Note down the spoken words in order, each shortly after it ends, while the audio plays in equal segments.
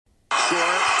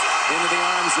into the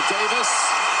arms of Davis.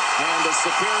 And a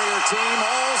superior team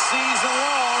all season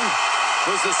long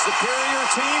was the superior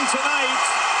team tonight.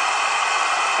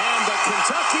 And the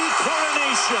Kentucky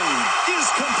coronation is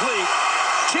complete.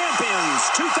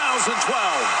 Champions 2012.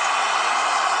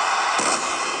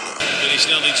 Benny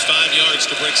Snell needs 5 yards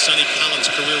to break Sonny Collins'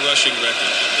 career rushing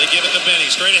record. They give it to Benny.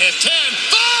 Straight ahead. 10,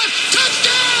 5,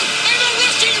 touchdown! And a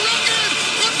rushing record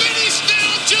for Benny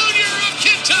Snell Jr. of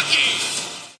Kentucky.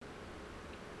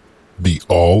 The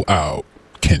All Out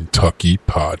Kentucky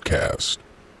Podcast.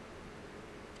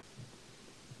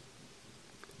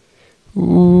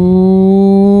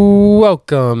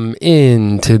 Welcome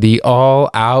into the All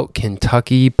Out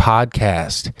Kentucky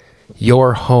Podcast,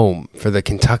 your home for the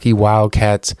Kentucky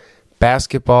Wildcats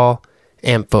basketball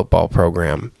and football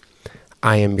program.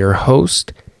 I am your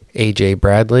host, AJ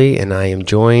Bradley, and I am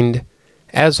joined,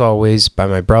 as always, by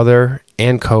my brother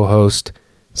and co-host,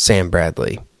 Sam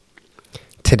Bradley.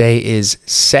 Today is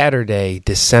Saturday,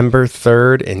 December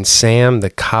 3rd, and Sam,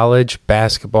 the college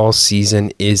basketball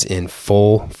season is in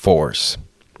full force.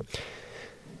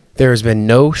 There has been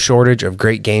no shortage of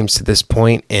great games to this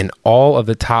point, and all of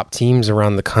the top teams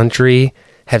around the country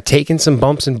have taken some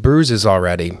bumps and bruises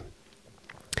already.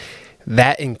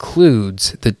 That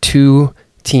includes the two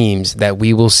teams that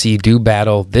we will see do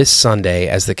battle this Sunday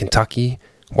as the Kentucky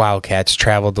Wildcats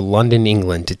travel to London,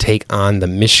 England to take on the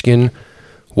Michigan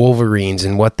Wolverines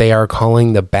in what they are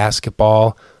calling the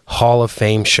Basketball Hall of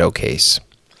Fame Showcase.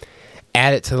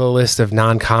 Add it to the list of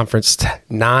non-conference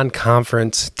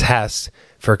tests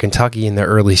for Kentucky in the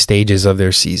early stages of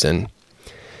their season.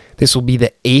 This will be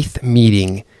the 8th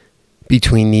meeting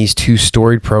between these two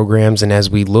storied programs, and as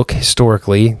we look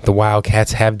historically, the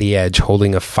Wildcats have the edge,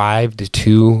 holding a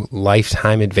 5-2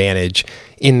 lifetime advantage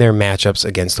in their matchups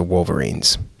against the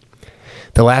Wolverines.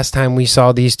 The last time we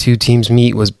saw these two teams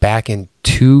meet was back in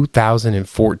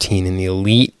 2014 in the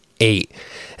Elite Eight,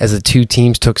 as the two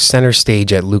teams took center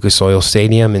stage at Lucas Oil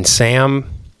Stadium. And Sam,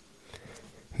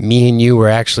 me and you were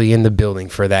actually in the building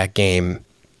for that game.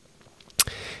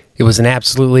 It was an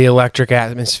absolutely electric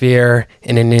atmosphere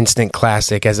and an instant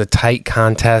classic as a tight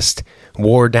contest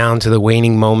wore down to the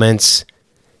waning moments.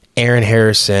 Aaron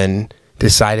Harrison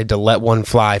decided to let one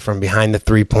fly from behind the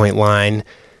three-point line,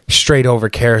 straight over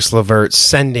Karis LeVert,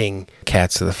 sending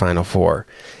Cats to the Final Four.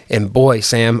 And boy,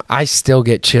 Sam, I still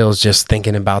get chills just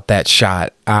thinking about that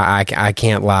shot. I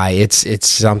can't lie. It's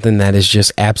something that is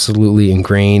just absolutely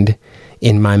ingrained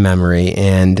in my memory.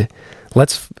 And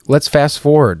let's flash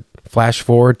forward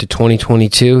to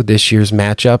 2022. This year's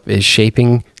matchup is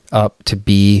shaping up to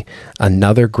be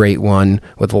another great one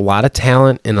with a lot of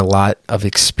talent and a lot of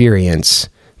experience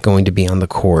going to be on the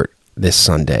court this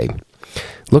Sunday.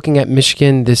 Looking at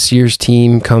Michigan, this year's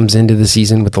team comes into the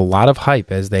season with a lot of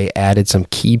hype as they added some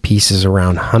key pieces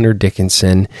around Hunter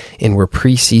Dickinson and were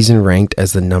preseason ranked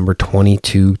as the number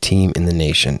 22 team in the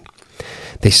nation.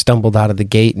 They stumbled out of the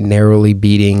gate, narrowly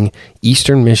beating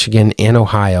Eastern Michigan and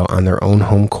Ohio on their own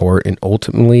home court and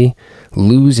ultimately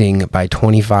losing by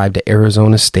 25 to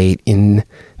Arizona State in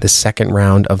the second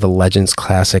round of the Legends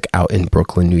Classic out in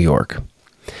Brooklyn, New York.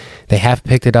 They have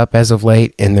picked it up as of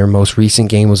late, and their most recent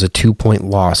game was a 2-point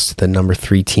loss to the number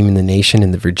 3 team in the nation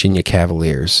in the Virginia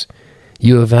Cavaliers.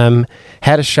 U of M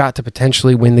had a shot to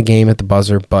potentially win the game at the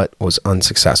buzzer, but was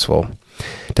unsuccessful.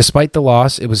 Despite the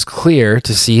loss, it was clear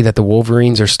to see that the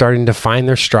Wolverines are starting to find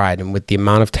their stride, and with the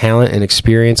amount of talent and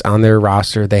experience on their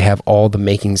roster, they have all the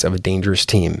makings of a dangerous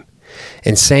team.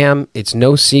 And Sam, it's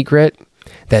no secret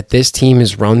that this team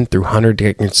is run through Hunter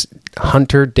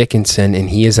Dickinson, and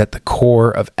he is at the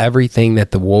core of everything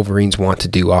that the Wolverines want to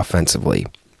do offensively.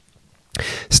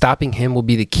 Stopping him will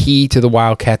be the key to the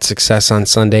Wildcats' success on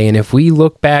Sunday, and if we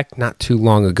look back not too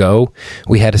long ago,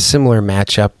 we had a similar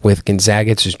matchup with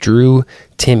Gonzaga's Drew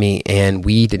Timme, and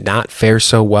we did not fare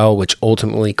so well, which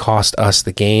ultimately cost us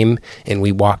the game, and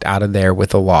we walked out of there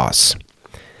with a loss.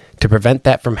 To prevent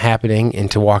that from happening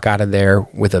and to walk out of there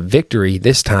with a victory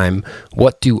this time,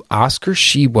 what do Oscar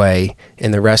Tshiebwe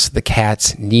and the rest of the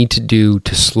Cats need to do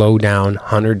to slow down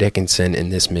Hunter Dickinson in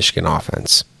this Michigan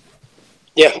offense?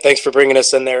 Yeah, thanks for bringing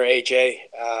us in there, AJ.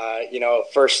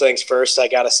 First things first, I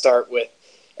got to start with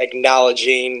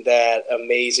acknowledging that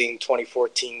amazing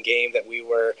 2014 game that we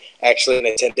were actually in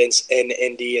attendance in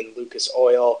Indy and Lucas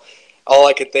Oil. All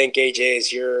I could think, AJ,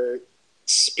 is you're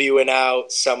spewing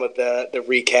out some of the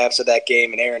recaps of that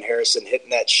game and Aaron Harrison hitting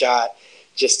that shot.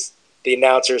 Just the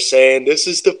announcer saying, this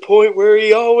is the point where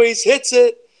he always hits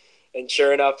it. And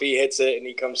sure enough, he hits it, and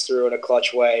he comes through in a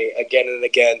clutch way again and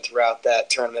again throughout that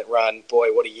tournament run.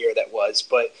 Boy, what a year that was.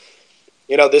 But,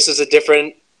 this is a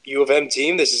different U of M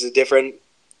team. This is a different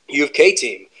U of K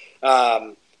team.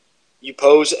 You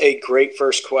pose a great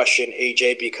first question,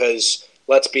 AJ, because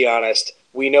let's be honest,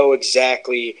 we know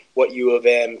exactly what U of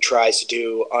M tries to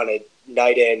do on a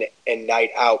night in and night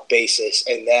out basis,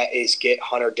 and that is get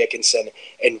Hunter Dickinson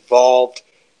involved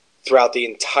throughout the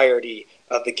entirety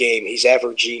of the game. He's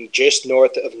averaging just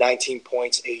north of 19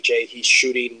 points, AJ. He's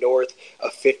shooting north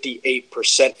of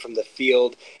 58% from the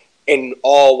field, and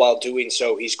all while doing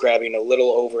so, he's grabbing a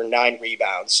little over 9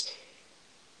 rebounds.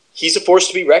 He's a force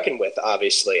to be reckoned with,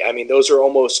 obviously. I mean, those are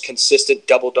almost consistent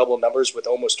double-double numbers with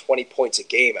almost 20 points a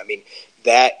game. I mean,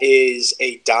 that is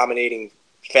a dominating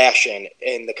fashion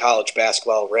in the college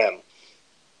basketball rim.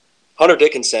 Hunter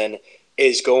Dickinson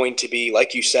is going to be,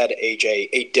 like you said, AJ,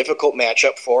 a difficult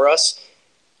matchup for us.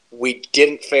 We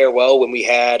didn't fare well when we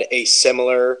had a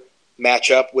similar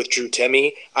matchup with Drew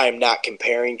Timme. I am not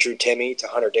comparing Drew Timme to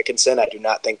Hunter Dickinson. I do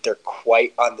not think they're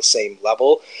quite on the same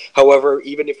level. However,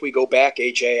 even if we go back,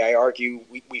 AJ, I argue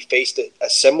we faced a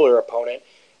similar opponent,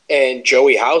 and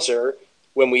Joey Hauser,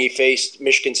 when we faced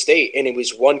Michigan State, and it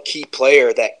was one key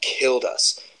player that killed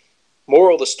us.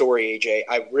 Moral of the story, AJ,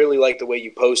 I really like the way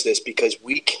you pose this because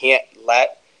we can't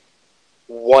let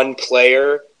one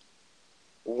player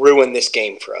ruin this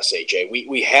game for us, AJ.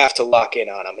 We have to lock in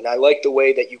on him. And I like the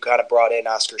way that you kind of brought in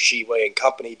Oscar Tshiebwe and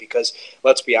company because,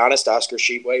 let's be honest, Oscar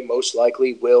Tshiebwe most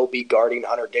likely will be guarding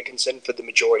Hunter Dickinson for the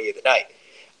majority of the night.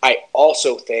 I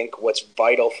also think what's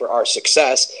vital for our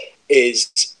success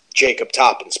is Jacob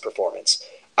Toppin's performance.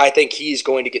 I think he's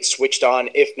going to get switched on,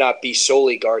 if not be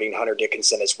solely guarding Hunter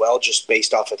Dickinson as well, just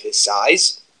based off of his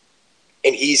size.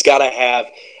 And he's got to have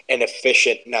an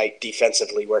efficient night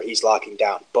defensively where he's locking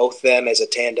down both them as a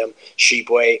tandem,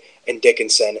 Tshiebwe and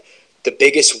Dickinson. The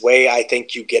biggest way I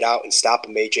think you get out and stop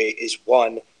him, AJ, is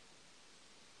one,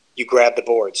 you grab the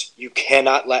boards. You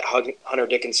cannot let Hunter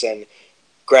Dickinson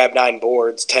grab 9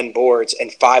 boards, 10 boards,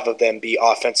 and 5 of them be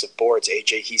offensive boards,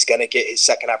 AJ. He's going to get his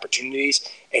second opportunities,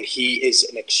 and he is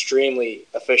an extremely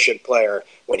efficient player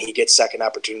when he gets second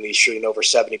opportunities, shooting over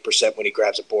 70% when he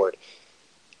grabs a board.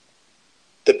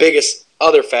 The biggest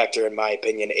other factor, in my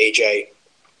opinion, AJ,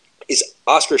 is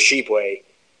Oscar Tshiebwe.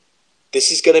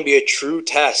 This is going to be a true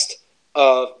test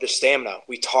of the stamina.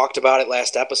 We talked about it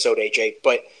last episode, AJ,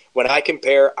 but when I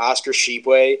compare Oscar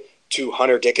Tshiebwe to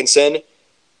Hunter Dickinson,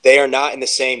 they are not in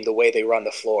the way they run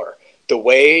the floor. The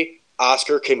way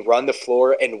Oscar can run the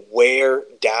floor and wear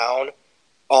down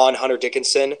on Hunter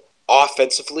Dickinson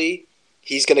offensively,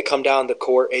 he's going to come down the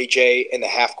court, AJ, in the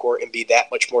half court and be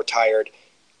that much more tired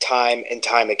time and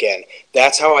time again.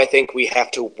 That's how I think we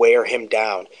have to wear him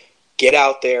down. Get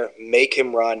out there, make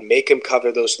him run, make him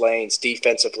cover those lanes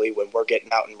defensively when we're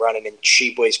getting out and running and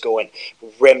Tshiebwe's going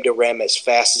rim to rim as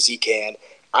fast as he can.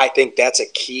 I think that's a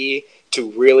key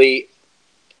to really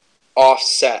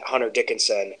offset Hunter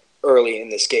Dickinson early in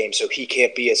this game so he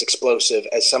can't be as explosive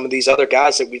as some of these other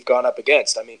guys that we've gone up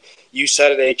against. I mean, you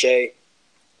said it, AJ,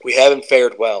 we haven't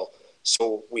fared well.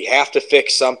 So we have to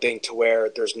fix something to where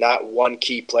there's not one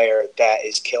key player that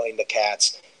is killing the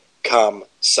Cats come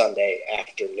Sunday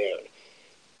afternoon.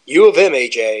 U of M,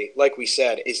 AJ, like we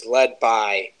said, is led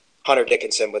by Hunter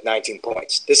Dickinson with 19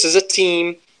 points. This is a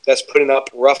team that's putting up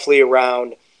roughly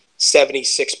around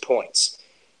 76 points.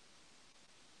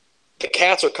 The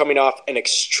Cats are coming off an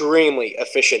extremely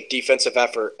efficient defensive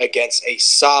effort against a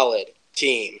solid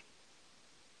team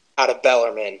out of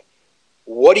Bellarmine.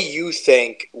 What do you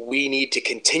think we need to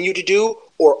continue to do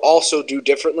or also do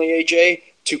differently, AJ,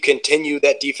 to continue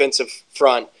that defensive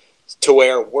front to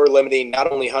where we're limiting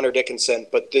not only Hunter Dickinson,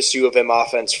 but this U of M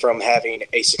offense from having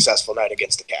a successful night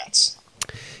against the Cats?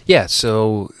 Yeah,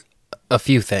 so a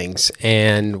few things.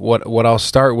 And what I'll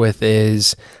start with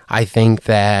is I think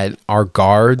that our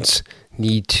guards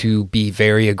need to be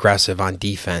very aggressive on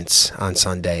defense on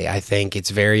Sunday. I think it's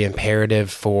very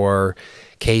imperative for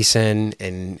Kaysen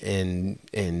and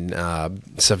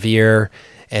Sahvir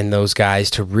and those guys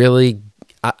to really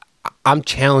I'm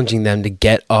challenging them to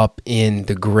get up in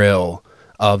the grill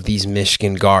of these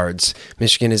Michigan guards.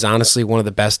 Michigan is honestly one of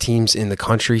the best teams in the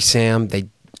country, Sam. They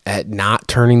at not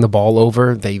turning the ball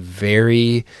over. They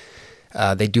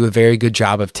do a very good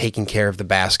job of taking care of the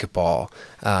basketball.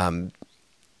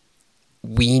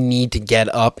 We need to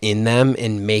get up in them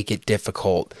and make it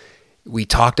difficult. We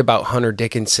talked about Hunter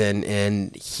Dickinson,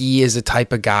 and he is the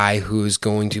type of guy who's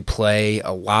going to play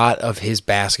a lot of his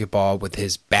basketball with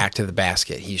his back to the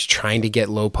basket. He's trying to get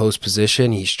low post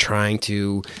position. He's trying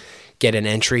to get an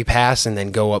entry pass and then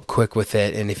go up quick with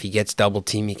it, and if he gets double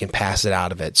team, he can pass it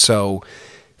out of it. So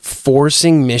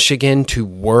forcing Michigan to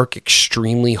work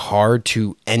extremely hard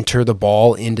to enter the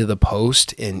ball into the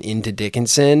post and into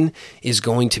Dickinson is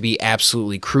going to be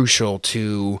absolutely crucial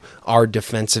to our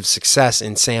defensive success.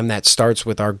 And Sam, that starts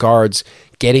with our guards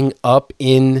getting up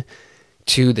into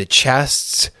the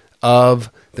chests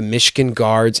of the Michigan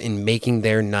guards and making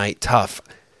their night tough.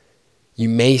 You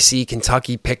may see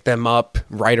Kentucky pick them up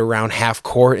right around half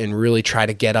court and really try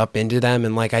to get up into them.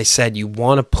 And like I said, you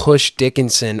want to push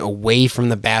Dickinson away from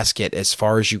the basket as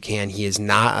far as you can. He is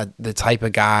not the type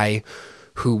of guy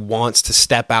who wants to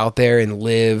step out there and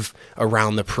live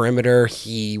around the perimeter.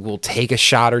 He will take a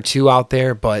shot or two out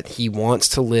there, but he wants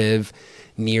to live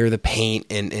near the paint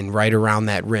and right around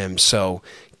that rim. So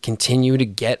continue to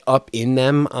get up in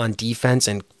them on defense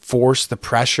and force the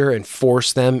pressure and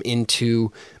force them into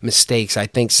mistakes. I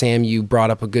think, Sam, you brought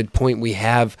up a good point. We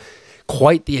have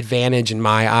quite the advantage in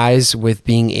my eyes with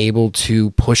being able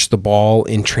to push the ball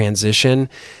in transition.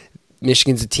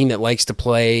 Michigan's a team that likes to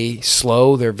play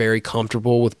slow. They're very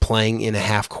comfortable with playing in a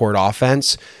half-court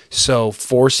offense. So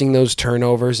forcing those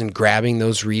turnovers and grabbing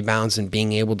those rebounds and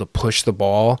being able to push the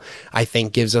ball, I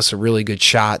think gives us a really good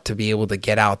shot to be able to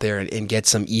get out there and get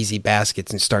some easy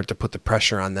baskets and start to put the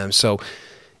pressure on them. So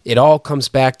it all comes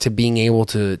back to being able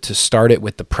to start it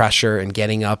with the pressure and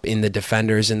getting up in the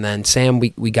defenders. And then, Sam,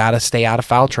 we got to stay out of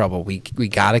foul trouble. We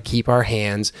got to keep our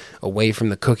hands away from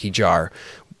the cookie jar.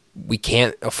 We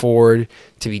can't afford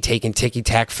to be taking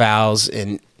ticky-tack fouls,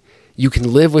 and you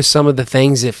can live with some of the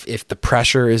things if the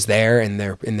pressure is there and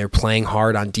they're playing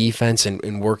hard on defense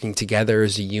and working together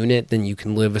as a unit, then you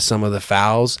can live with some of the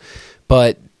fouls.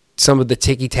 But some of the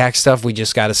ticky-tack stuff we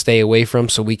just got to stay away from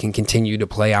so we can continue to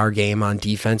play our game on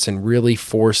defense and really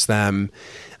force them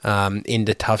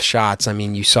into tough shots. I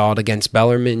mean, you saw it against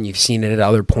Bellarmine. You've seen it at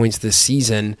other points this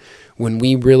season. When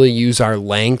we really use our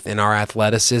length and our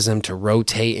athleticism to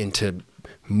rotate and to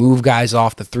move guys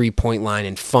off the three-point line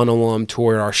and funnel them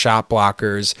toward our shot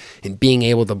blockers and being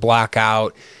able to block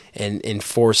out and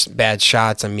force bad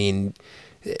shots, I mean,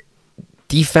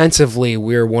 defensively,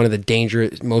 we're one of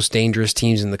the most dangerous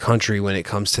teams in the country when it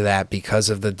comes to that because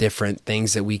of the different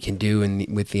things that we can do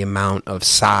with the amount of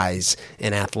size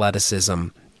and athleticism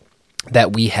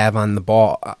that we have on the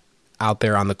ball out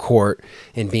there on the court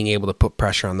and being able to put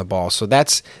pressure on the ball. So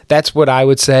that's what I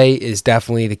would say is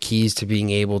definitely the keys to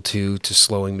being able to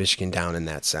slowing Michigan down in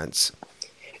that sense.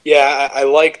 Yeah, I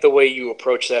like the way you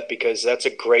approach that because that's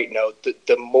a great note.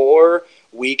 The more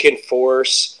we can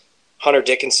force Hunter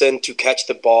Dickinson to catch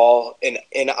the ball in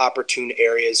inopportune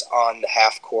areas on the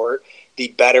half court, the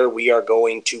better we are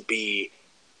going to be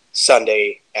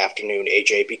Sunday afternoon,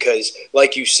 AJ, because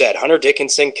like you said, Hunter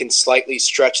Dickinson can slightly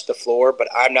stretch the floor, but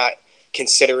I'm not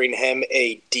considering him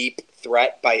a deep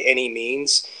threat by any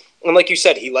means. And like you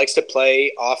said, he likes to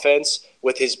play offense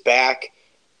with his back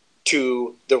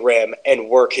to the rim and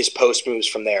work his post moves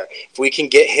from there. If we can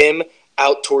get him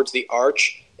out towards the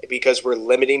arch because we're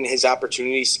limiting his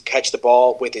opportunities to catch the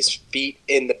ball with his feet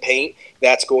in the paint,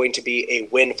 that's going to be a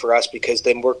win for us because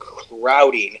then we're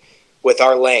crowding with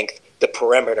our length the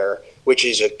perimeter, which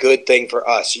is a good thing for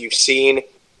us. You've seen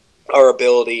our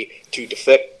ability to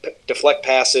deflect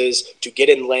passes, to get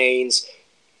in lanes,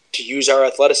 to use our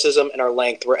athleticism and our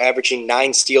length. We're averaging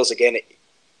 9 steals a game,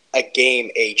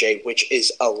 AJ, which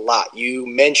is a lot. You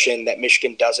mentioned that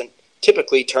Michigan doesn't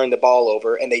typically turn the ball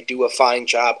over, and they do a fine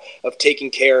job of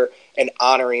taking care and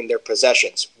honoring their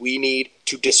possessions. We need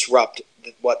to disrupt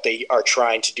what they are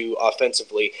trying to do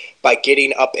offensively by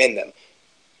getting up in them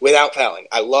without fouling.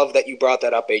 I love that you brought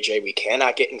that up, AJ. We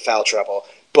cannot get in foul trouble,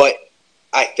 but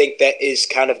I think that is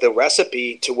kind of the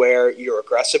recipe to where you're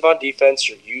aggressive on defense,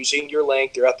 you're using your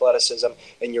length, your athleticism,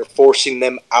 and you're forcing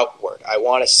them outward. I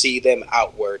want to see them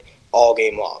outward all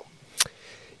game long.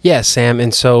 Yeah, Sam,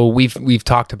 and so we've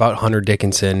talked about Hunter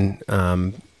Dickinson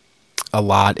a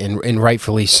lot, and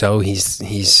rightfully so.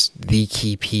 He's the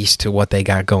key piece to what they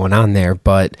got going on there.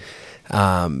 But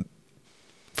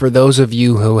for those of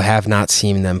you who have not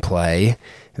seen them play,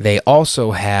 they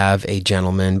also have a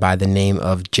gentleman by the name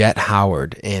of Jet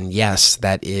Howard. And yes,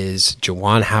 that is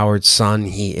Juwan Howard's son.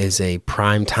 He is a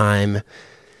primetime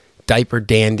diaper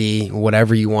dandy,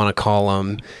 whatever you want to call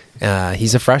him.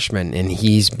 He's a freshman, and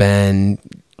he's been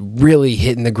really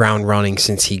hitting the ground running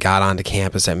since he got onto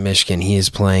campus at Michigan. He is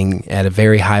playing at a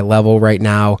very high level right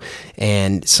now,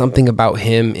 and something about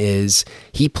him is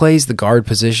he plays the guard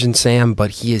position, Sam,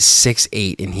 but he is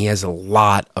 6'8", and he has a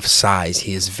lot of size.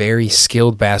 He is a very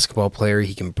skilled basketball player.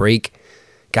 He can break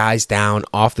guys down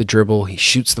off the dribble. He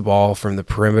shoots the ball from the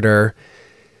perimeter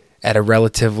at a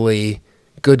relatively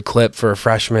good clip for a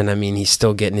freshman. I mean, he's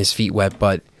still getting his feet wet,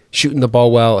 but shooting the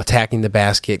ball well, attacking the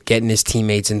basket, getting his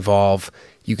teammates involved.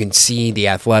 You can see the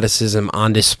athleticism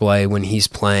on display when he's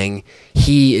playing.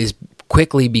 He is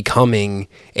quickly becoming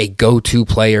a go-to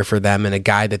player for them and a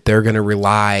guy that they're going to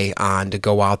rely on to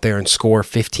go out there and score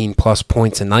 15-plus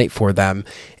points a night for them.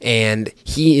 And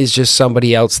he is just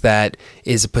somebody else that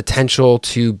is a potential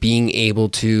to being able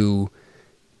to,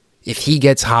 if he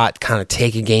gets hot, kind of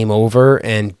take a game over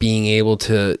and being able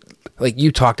to, like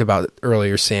you talked about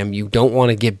earlier, Sam, you don't want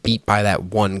to get beat by that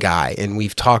one guy. And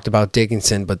we've talked about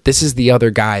Dickinson, but this is the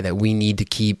other guy that we need to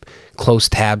keep close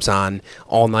tabs on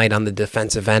all night on the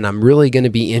defensive end. I'm really going to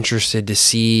be interested to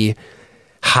see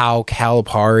how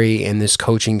Calipari and this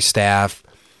coaching staff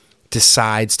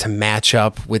decides to match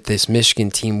up with this Michigan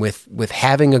team with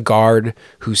having a guard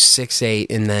who's 6'8",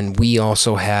 and then we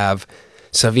also have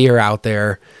Xavier out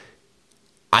there.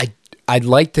 I'd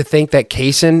like to think that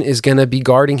Kaysen is going to be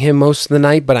guarding him most of the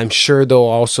night, but I'm sure they'll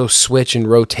also switch and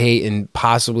rotate and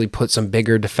possibly put some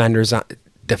bigger defenders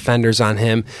on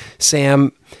him.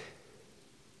 Sam,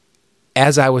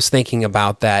 as I was thinking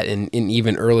about that, and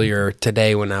even earlier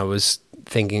today when I was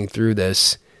thinking through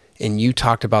this, and you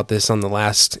talked about this on the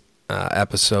last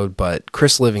episode, but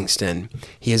Chris Livingston,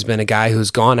 he has been a guy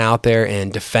who's gone out there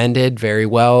and defended very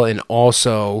well and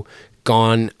also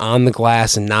gone on the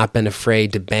glass and not been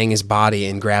afraid to bang his body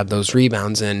and grab those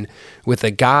rebounds. And with a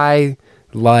guy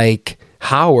like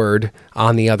Howard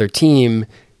on the other team,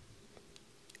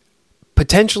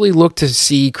 potentially look to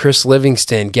see Chris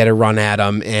Livingston get a run at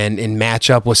him and match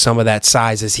up with some of that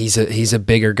size, as he's a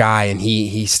bigger guy and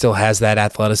he still has that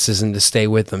athleticism to stay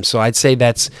with him. So I'd say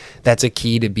that's a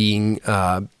key to being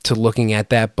to looking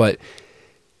at that. But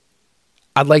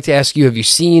I'd like to ask you, have you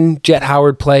seen Jet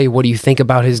Howard play? What do you think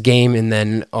about his game? And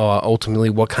then ultimately,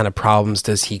 what kind of problems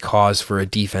does he cause for a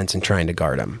defense in trying to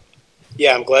guard him?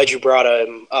 Yeah, I'm glad you brought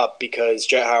him up because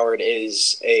Jet Howard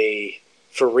is a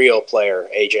for real player,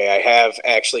 AJ. I have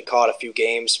actually caught a few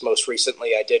games. Most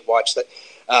recently, I did watch the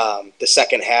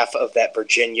second half of that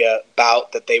Virginia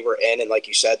bout that they were in. And like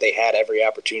you said, they had every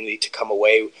opportunity to come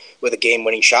away with a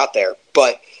game-winning shot there.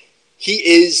 But he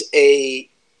is a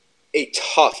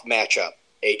tough matchup,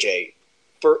 AJ,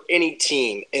 for any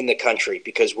team in the country,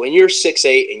 because when you're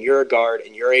 6'8" and you're a guard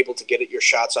and you're able to get your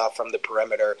shots off from the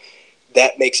perimeter,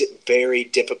 that makes it very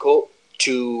difficult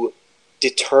to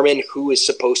determine who is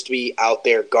supposed to be out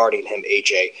there guarding him,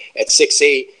 AJ. At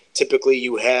 6'8", typically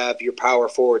you have your power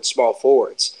forwards, small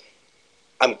forwards.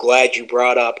 I'm glad you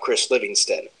brought up Chris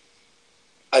Livingston.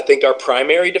 I think our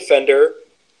primary defender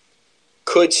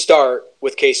could start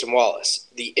with Kaysen Wallace.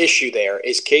 The issue there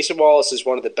is Kaysen Wallace is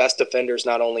one of the best defenders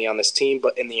not only on this team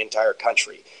but in the entire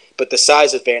country. But the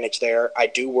size advantage there, I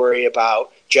do worry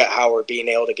about Jet Howard being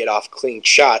able to get off clean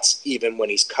shots even when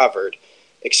he's covered,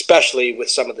 especially with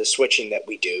some of the switching that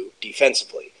we do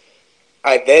defensively.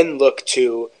 I then look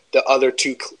to the other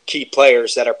two key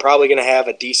players that are probably going to have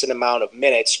a decent amount of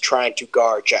minutes trying to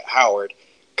guard Jet Howard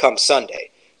come Sunday.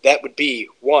 That would be,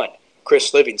 one,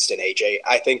 Chris Livingston, AJ.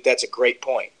 I think that's a great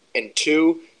point. And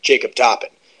two, Jacob Toppin.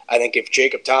 I think if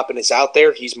Jacob Toppin is out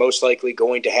there, he's most likely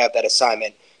going to have that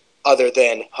assignment other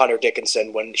than Hunter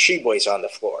Dickinson when Sheboy's on the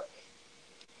floor.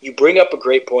 You bring up a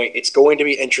great point. It's going to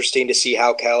be interesting to see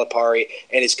how Calipari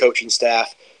and his coaching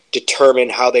staff determine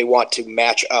how they want to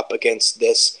match up against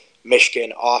this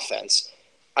Michigan offense.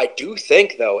 I do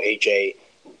think, though, AJ,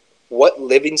 what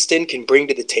Livingston can bring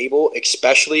to the table,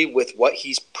 especially with what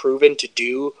he's proven to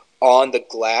do on the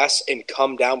glass and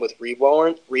come down with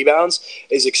rebounds,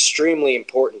 is extremely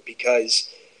important, because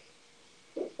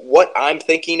what I'm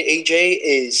thinking, AJ,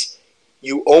 is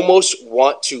you almost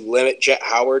want to limit Jet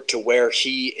Howard to where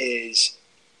he is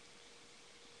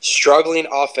struggling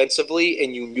offensively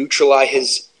and you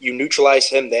neutralize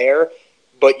him there,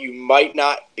 but you might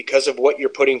not, because of what you're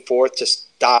putting forth to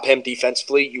stop him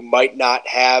defensively, you might not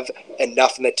have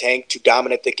enough in the tank to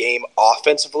dominate the game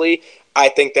offensively. I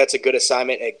think that's a good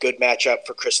assignment and a good matchup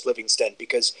for Chris Livingston,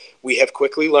 because we have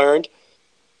quickly learned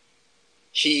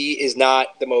he is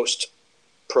not the most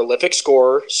prolific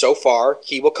scorer so far.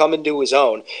 He will come and do his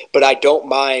own, but I don't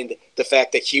mind the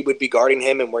fact that he would be guarding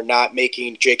him and we're not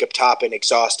making Jacob Toppin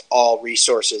exhaust all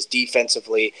resources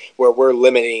defensively, where we're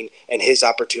limiting and his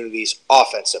opportunities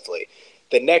offensively.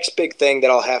 The next big thing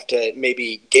that I'll have to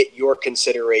maybe get your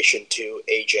consideration to,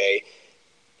 AJ,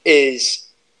 is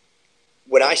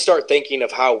when I start thinking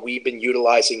of how we've been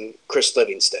utilizing Chris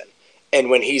Livingston and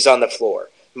when he's on the floor.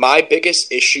 My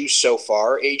biggest issue so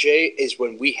far, AJ, is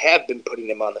when we have been putting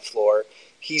him on the floor,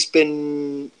 he's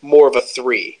been more of a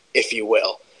 3, if you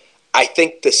will. I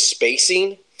think the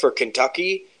spacing for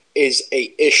Kentucky is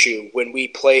a issue when we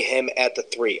play him at the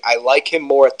 3. I like him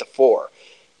more at the 4.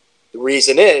 The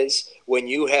reason is when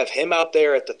you have him out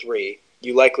there at the 3,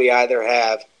 you likely either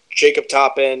have Jacob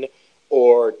Toppin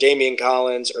or Damian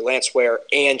Collins or Lance Ware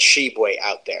and Sheboy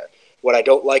out there. What I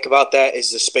don't like about that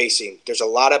is the spacing. There's a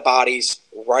lot of bodies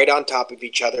right on top of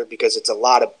each other because it's a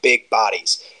lot of big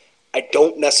bodies. I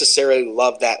don't necessarily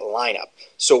love that lineup.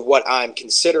 So what I'm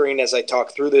considering as I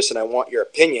talk through this, and I want your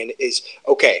opinion, is,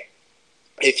 okay,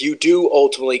 if you do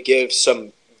ultimately give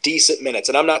some decent minutes,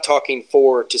 and I'm not talking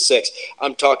 4 to 6,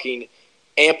 I'm talking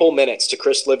ample minutes to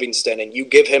Chris Livingston, and you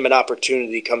give him an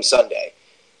opportunity come Sunday,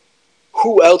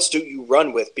 who else do you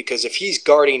run with? Because if he's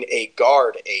guarding a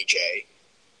guard, AJ,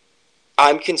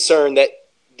 I'm concerned that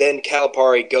then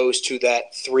Calipari goes to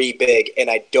that 3 big, and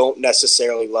I don't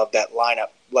necessarily love that lineup,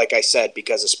 like I said,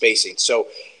 because of spacing. So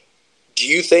do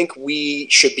you think we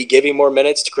should be giving more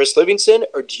minutes to Chris Livingston,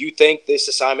 or do you think this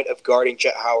assignment of guarding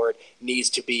Jett Howard needs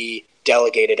to be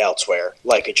delegated elsewhere,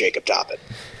 like a Jacob Toppin?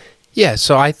 Yeah,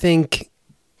 so I think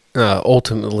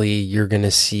ultimately you're going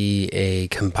to see a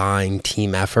combined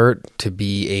team effort to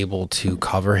be able to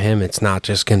cover him. It's not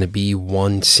just going to be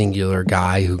one singular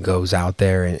guy who goes out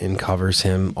there and covers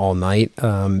him all night.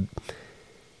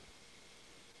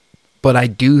 But I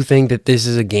do think that this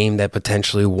is a game that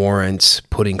potentially warrants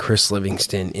putting Chris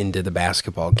Livingston into the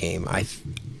basketball game.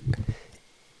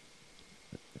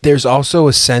 There's also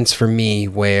a sense for me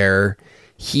where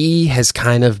he has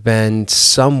kind of been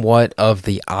somewhat of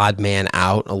the odd man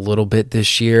out a little bit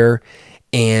this year,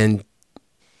 and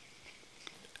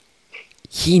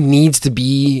he needs to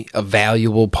be a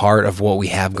valuable part of what we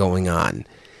have going on.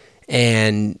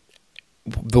 And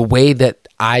the way that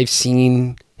I've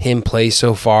seen him play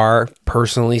so far,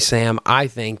 personally, Sam, I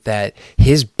think that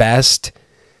his best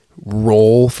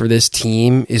role for this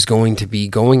team is going to be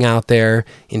going out there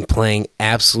and playing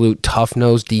absolute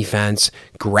tough-nosed defense,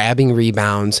 grabbing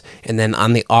rebounds, and then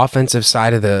on the offensive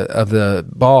side of the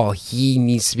ball, he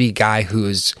needs to be a guy who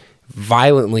is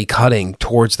violently cutting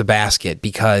towards the basket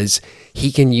because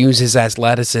he can use his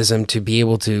athleticism to be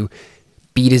able to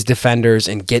beat his defenders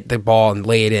and get the ball and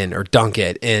lay it in or dunk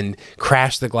it and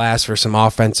crash the glass for some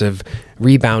offensive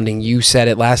rebounding. You said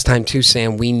it last time too,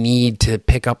 Sam. We need to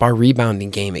pick up our rebounding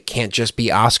game. It can't just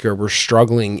be Oscar. We're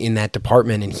struggling in that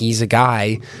department, and he's a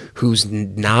guy who's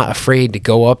not afraid to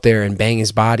go up there and bang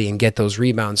his body and get those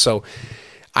rebounds. So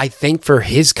I think for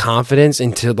his confidence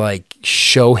and to like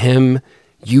show him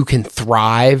you can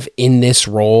thrive in this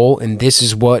role, and this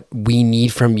is what we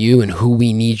need from you and who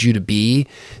we need you to be.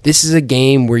 This is a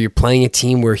game where you're playing a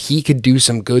team where he could do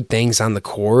some good things on the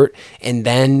court, and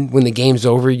then when the game's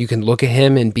over, you can look at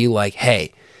him and be like,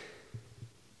 hey,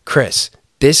 Chris,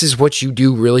 this is what you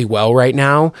do really well right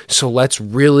now, so let's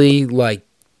really like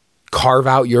carve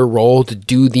out your role to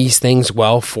do these things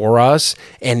well for us.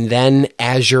 And then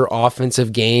as your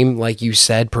offensive game, like you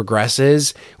said,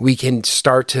 progresses, we can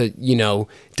start to,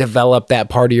 develop that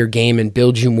part of your game and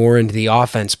build you more into the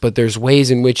offense. But there's ways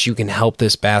in which you can help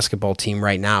this basketball team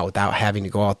right now without having to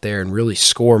go out there and really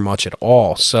score much at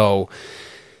all. So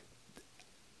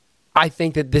I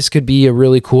think that this could be a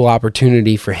really cool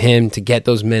opportunity for him to get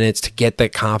those minutes, to get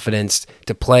that confidence,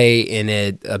 to play in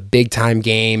a big-time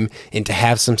game, and to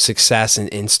have some success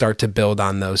and start to build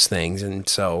on those things. And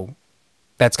so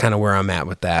that's kind of where I'm at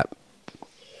with that.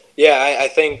 Yeah, I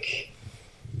think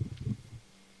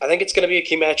it's going to be a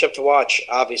key matchup to watch,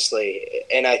 obviously.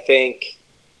 And I think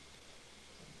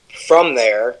from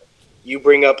there, you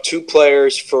bring up 2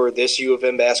 players for this U of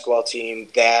M basketball team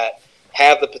that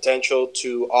have the potential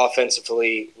to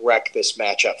offensively wreck this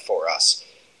matchup for us.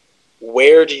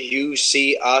 Where do you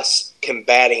see us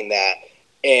combating that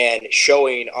and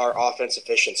showing our offense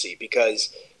efficiency?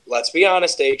 Because let's be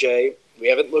honest, AJ, we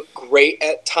haven't looked great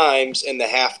at times in the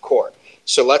half court.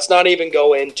 So let's not even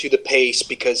go into the pace,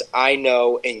 because I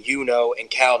know and you know and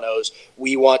Cal knows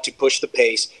we want to push the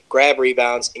pace, grab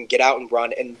rebounds, and get out and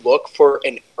run and look for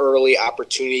an early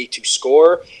opportunity to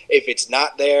score. If it's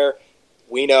not there,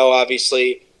 we know,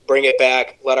 obviously, bring it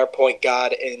back, let our point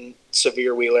guard in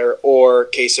Severe Wheeler or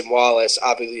Cason Wallace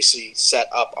obviously set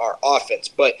up our offense.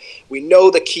 But we know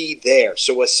the key there.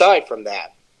 So aside from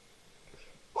that,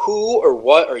 who or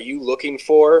what are you looking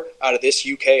for out of this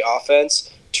UK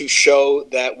offense to show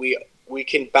that we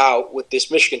can bout with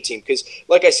this Michigan team? Because,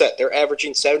 like I said, they're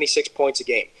averaging 76 points a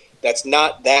game. That's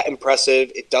not that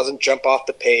impressive. It doesn't jump off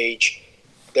the page.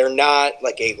 They're not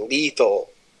like a lethal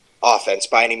offense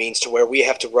by any means to where we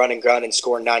have to run and gun and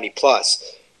score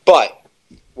 90+. But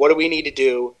what do we need to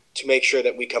do to make sure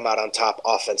that we come out on top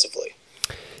offensively?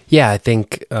 Yeah, I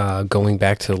think going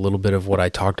back to a little bit of what I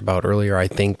talked about earlier, I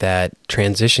think that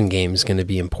transition game is going to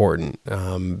be important.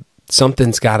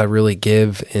 something's got to really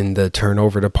give in the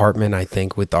turnover department. I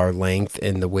think with our length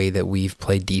and the way that we've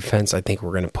played defense, I think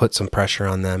we're going to put some pressure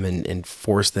on them and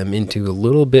force them into a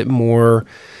little bit more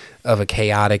of a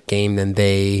chaotic game than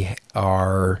they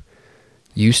are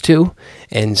used to.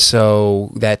 And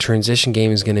so that transition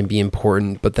game is going to be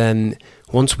important. But then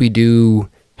once we do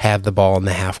have the ball in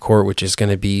the half court, which is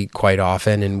going to be quite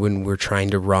often, and when we're trying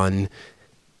to run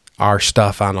our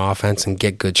stuff on offense and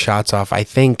get good shots off, I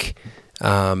think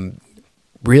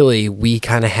really we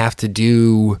kind of have to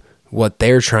do what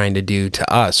they're trying to do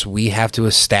to us. We have to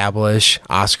establish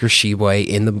Oscar Tshiebwe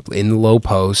in the low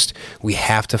post. We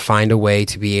have to find a way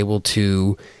to be able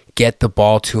to get the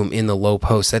ball to him in the low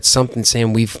post. That's something,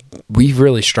 Sam, we've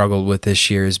really struggled with this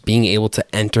year, is being able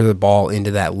to enter the ball into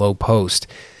that low post.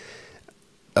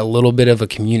 A little bit of a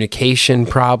communication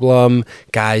problem,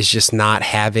 guys just not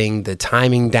having the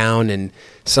timing down, and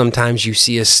sometimes you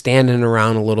see us standing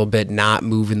around a little bit, not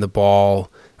moving the ball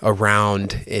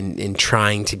around and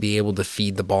trying to be able to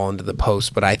feed the ball into the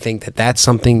post. But I think that that's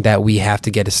something that we have to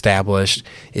get established,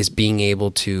 is being able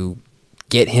to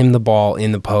get him the ball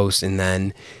in the post and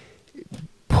then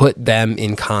put them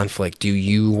in conflict. Do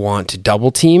you want to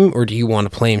double team, or do you want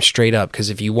to play him straight up? Because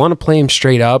if you want to play him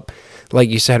straight up, like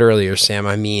you said earlier, Sam,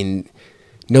 I mean,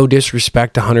 no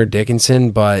disrespect to Hunter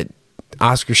Dickinson, but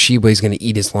Oscar Tshiebwe is going to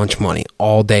eat his lunch money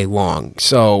all day long.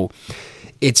 So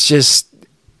it's just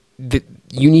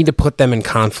you need to put them in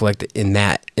conflict in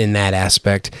that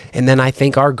aspect. And then I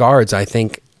think our guards, I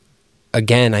think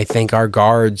our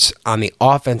guards on the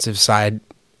offensive side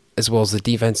as well as the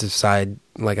defensive side,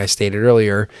 like I stated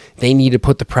earlier, they need to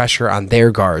put the pressure on their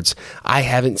guards. I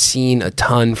haven't seen a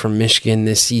ton from Michigan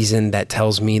this season that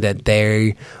tells me that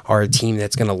they are a team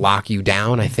that's going to lock you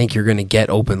down. I think you're going to get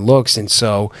open looks, and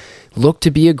so look to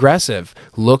be aggressive.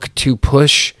 Look to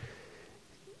push,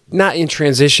 not in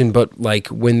transition, but like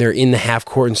when they're in the half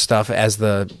court and stuff as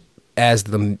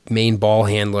the main ball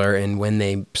handler, and when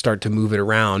they start to move it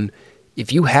around.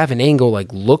 If you have an angle,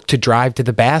 like look to drive to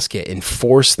the basket and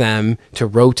force them to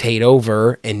rotate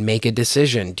over and make a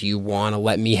decision. Do you want to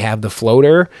let me have the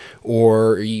floater,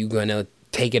 or are you going to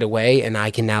take it away and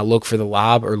I can now look for the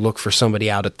lob or look for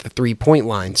somebody out at the 3-point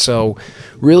line? So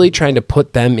really trying to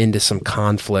put them into some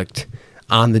conflict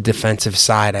on the defensive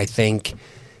side. I think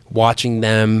watching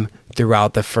them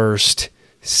throughout the first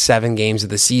 7 games of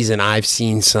the season, I've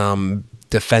seen some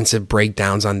defensive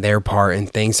breakdowns on their part and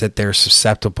things that they're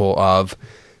susceptible of,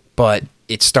 but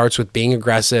it starts with being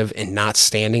aggressive and not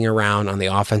standing around on the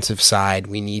offensive side.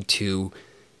 We need to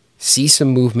see some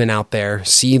movement out there,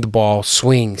 see the ball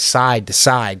swing side to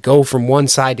side, go from one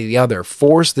side to the other,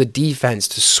 force the defense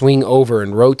to swing over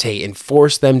and rotate, and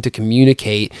force them to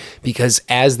communicate, because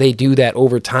as they do that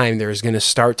over time, there's going to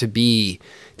start to be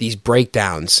these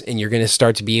breakdowns, and you're going to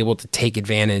start to be able to take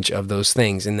advantage of those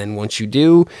things. And then once you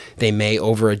do, they may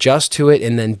over adjust to it,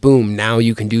 and then boom, now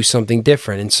you can do something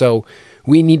different. And so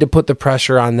we need to put the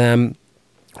pressure on them.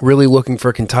 Really looking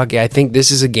for Kentucky. I think this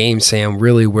is a game, Sam,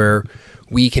 really where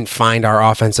we can find our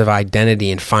offensive identity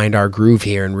and find our groove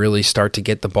here and really start to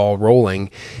get the ball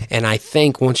rolling. And I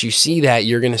think once you see that,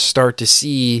 you're going to start to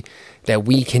see that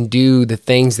we can do the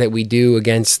things that we do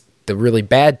against the really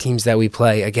bad teams that we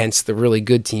play against the really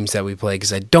good teams that we play,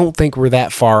 because I don't think we're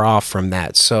that far off from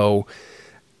that. So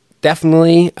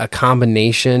definitely a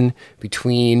combination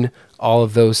between all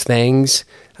of those things.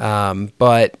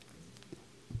 But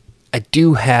I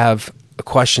do have a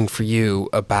question for you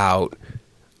about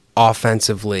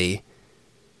offensively.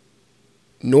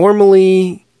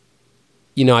 Normally,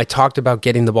 I talked about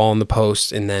getting the ball in the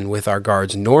post, and then with our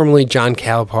guards, normally John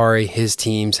Calipari, his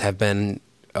teams have been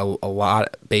a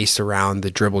lot based around the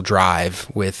dribble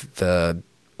drive with the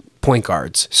point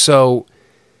guards. So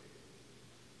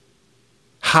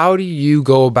how do you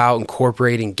go about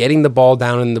incorporating getting the ball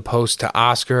down in the post to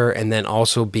Oscar, and then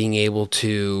also being able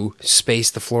to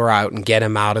space the floor out and get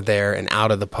him out of there and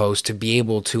out of the post to be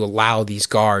able to allow these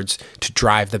guards to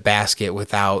drive the basket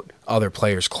without other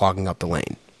players clogging up the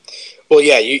lane? Well,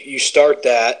 yeah, you start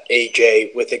that,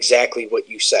 AJ, with exactly what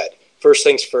you said. First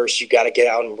things first, you got to get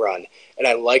out and run. And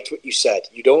I liked what you said.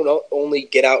 You don't only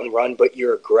get out and run, but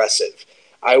you're aggressive.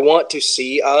 I want to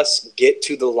see us get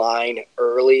to the line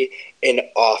early and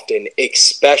often,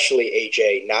 especially,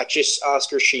 AJ, not just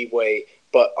Oscar Tshiebwe,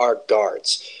 but our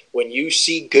guards. When you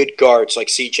see good guards like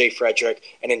C.J. Frederick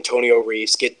and Antonio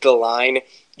Reeves get to the line,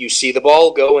 you see the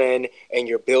ball go in, and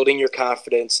you're building your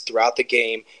confidence throughout the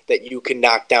game that you can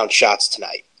knock down shots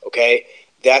tonight, okay?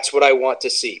 That's what I want to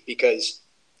see, because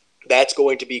that's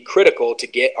going to be critical to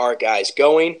get our guys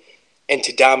going and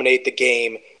to dominate the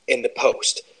game in the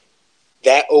post.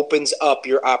 That opens up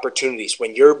your opportunities.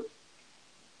 When you're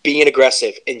being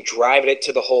aggressive and driving it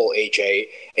to the hole, AJ,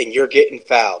 and you're getting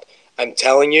fouled. I'm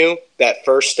telling you, that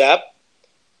first step,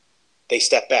 they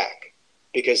step back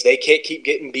because they can't keep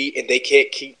getting beat and they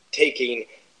can't keep taking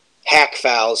hack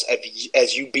fouls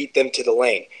as you beat them to the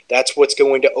lane. That's what's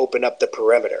going to open up the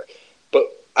perimeter. But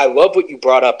I love what you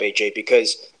brought up, AJ,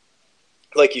 because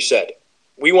like you said,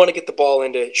 we want to get the ball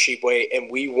into Tshiebwe and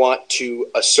we want to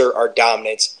assert our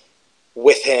dominance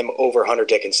with him over Hunter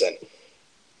Dickinson.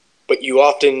 But you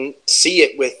often see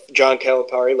it with John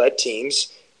Calipari-led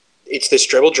teams. It's this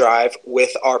dribble drive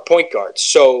with our point guards.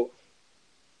 So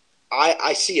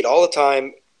I see it all the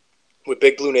time with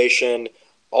Big Blue Nation,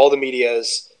 all the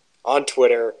medias, on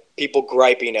Twitter, people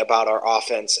griping about our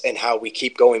offense and how we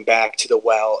keep going back to the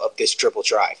well of this dribble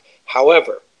drive.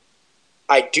 However,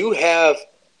 I do have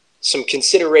some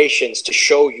considerations to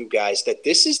show you guys that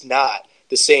this is not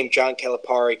the same John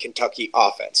Calipari Kentucky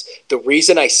offense. The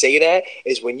reason I say that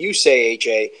is when you say,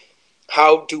 AJ,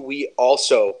 how do we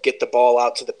also get the ball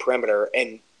out to the perimeter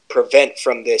and prevent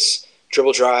from this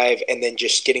dribble drive and then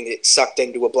just getting it sucked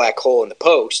into a black hole in the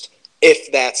post,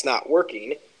 if that's not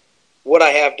working? What I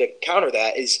have to counter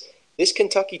that is this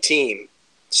Kentucky team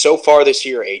so far this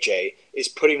year, AJ, is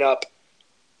putting up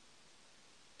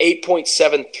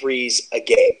 8.7 threes a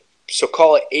game. So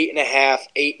call it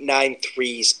 8.5, 8-9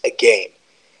 threes a game.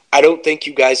 I don't think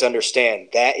you guys understand.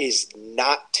 That is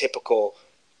not typical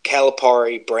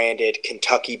Calipari-branded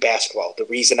Kentucky basketball. The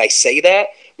reason I say that,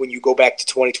 when you go back to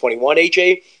 2021,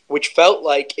 AJ, which felt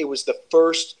like it was the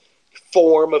first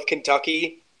form of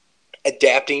Kentucky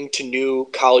adapting to new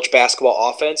college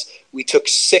basketball offense, we took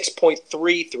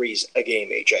 6.3 threes a game,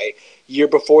 AJ. Year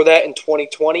before that in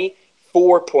 2020,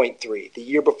 4.3. The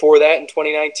year before that in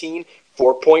 2019,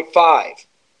 4.5.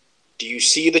 Do you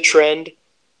see the trend?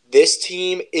 This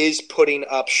team is putting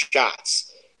up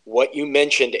shots. What you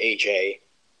mentioned, AJ,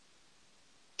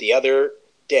 the other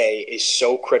day is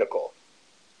so critical.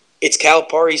 It's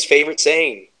Calipari's favorite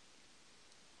saying.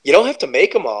 You don't have to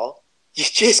make them all. You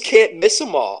just can't miss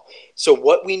them all. So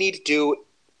what we need to do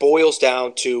boils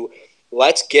down to,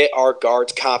 let's get our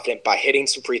guards confident by hitting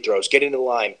some free throws, get in the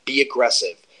line, be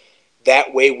aggressive.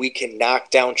 That way we can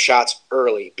knock down shots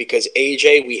early because,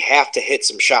 AJ, we have to hit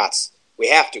some shots. We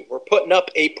have to. We're putting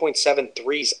up 8.7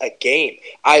 threes a game.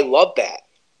 I love that.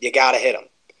 You got to hit them.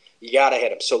 You got to hit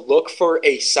them. So look for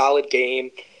a solid game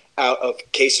out of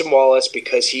Cason Wallace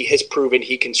because he has proven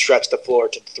he can stretch the floor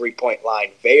to the three-point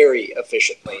line very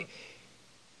efficiently.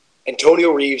 Antonio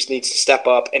Reeves needs to step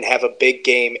up and have a big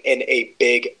game in a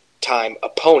big-time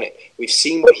opponent. We've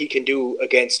seen what he can do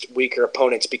against weaker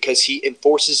opponents because he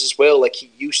enforces his will like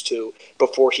he used to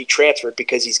before he transferred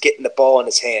because he's getting the ball in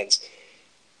his hands.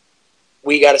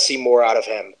 We got to see more out of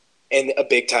him in a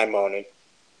big-time moment.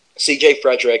 CJ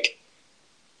Frederick,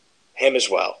 him as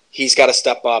well. He's got to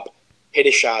step up, hit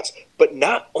his shots, but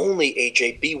not only,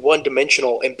 AJ, be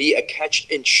one-dimensional and be a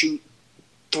catch-and-shoot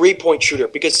three-point shooter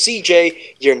because,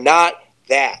 CJ, you're not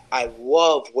that. I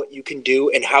love what you can do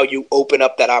and how you open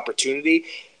up that opportunity,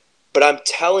 but I'm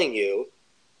telling you,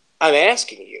 I'm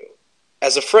asking you,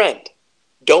 as a friend,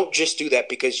 don't just do that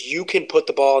because you can put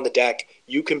the ball on the deck,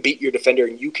 you can beat your defender,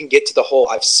 and you can get to the hole.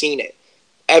 I've seen it.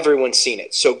 Everyone's seen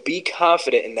it. So be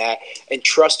confident in that and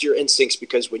trust your instincts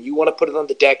because when you want to put it on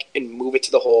the deck and move it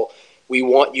to the hole, we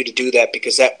want you to do that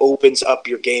because that opens up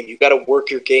your game. You got to work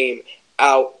your game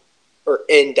out or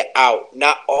in to out,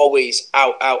 not always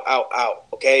out,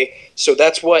 okay? So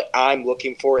that's what I'm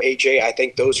looking for, AJ. I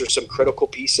think those are some critical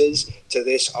pieces to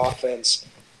this offense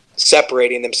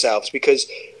separating themselves because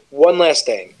one last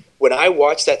thing. When I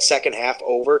watched that second half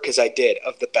over, because I did,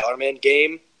 of the Bellarmine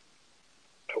game,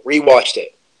 I rewatched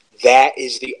it. That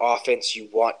is the offense you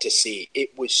want to see.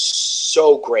 It was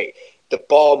so great. The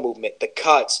ball movement, the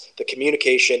cuts, the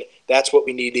communication, that's what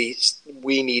we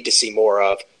need to see more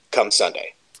of come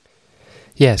Sunday.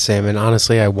 Yeah, Sam, and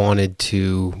honestly, I wanted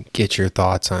to get your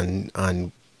thoughts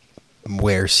on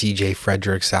where CJ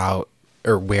Frederick's out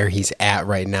or where he's at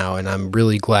right now, and I'm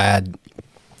really glad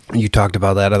you talked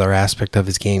about that other aspect of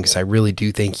his game because I really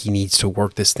do think he needs to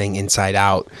work this thing inside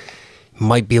out.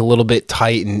 Might be a little bit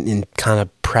tight and kind of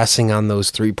pressing on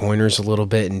those three-pointers a little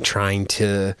bit and trying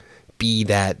to be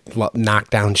that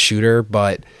knockdown shooter,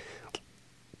 but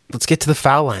let's get to the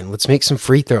foul line. Let's make some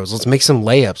free throws. Let's make some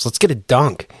layups. Let's get a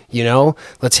dunk,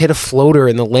 Let's hit a floater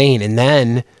in the lane, and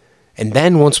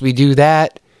then once we do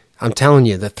that, I'm telling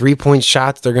you, the three-point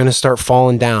shots, they're going to start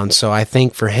falling down. So I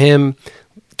think for him,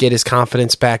 get his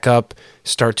confidence back up,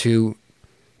 start to,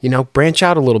 branch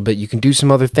out a little bit. You can do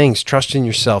some other things. Trust in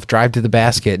yourself. Drive to the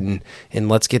basket, and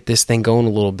let's get this thing going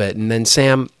a little bit. And then,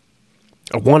 Sam,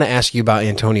 I want to ask you about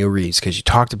Antonio Reeves because you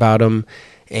talked about him,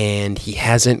 and he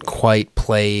hasn't quite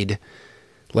played,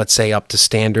 let's say, up to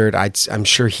standard. I'm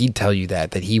sure he'd tell you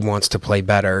that he wants to play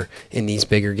better in these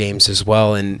bigger games as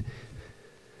well. And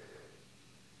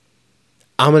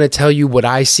I'm going to tell you what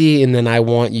I see, and then I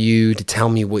want you to tell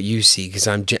me what you see, because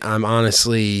I'm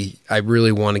honestly, I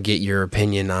really want to get your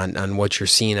opinion on what you're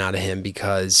seeing out of him,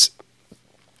 because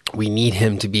we need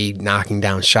him to be knocking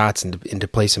down shots and to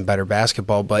play some better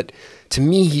basketball. But to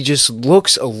me, he just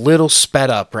looks a little sped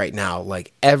up right now.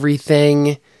 Like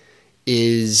everything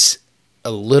is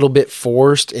a little bit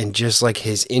forced, and just like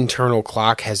his internal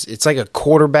clock it's like a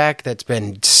quarterback that's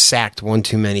been sacked one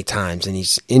too many times, and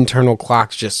his internal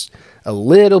clock's just a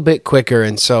little bit quicker.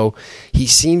 And so he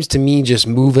seems to me just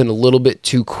moving a little bit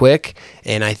too quick,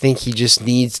 and I think he just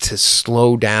needs to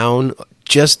slow down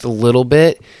just a little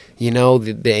bit. You know,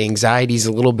 the anxiety's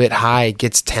a little bit high. It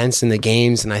gets tense in the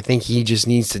games, and I think he just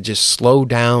needs to just slow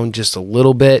down just a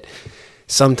little bit.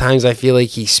 Sometimes I feel like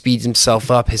he speeds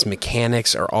himself up. His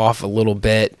mechanics are off a little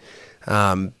bit.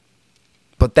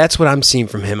 But that's what I'm seeing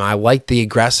from him. I like the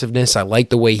aggressiveness. I like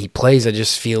the way he plays. I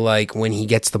just feel like when he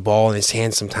gets the ball in his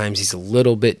hands, sometimes he's a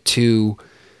little bit too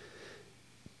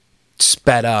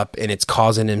sped up, and it's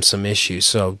causing him some issues.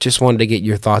 So just wanted to get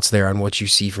your thoughts there on what you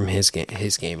see from his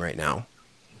game right now.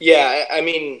 Yeah, I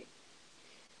mean,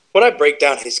 when I break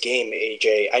down his game,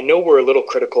 AJ, I know we're a little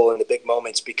critical in the big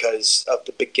moments because of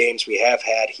the big games we have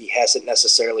had. He hasn't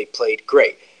necessarily played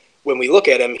great. When we look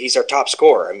at him, he's our top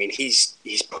scorer. I mean, he's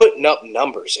putting up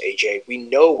numbers, AJ. We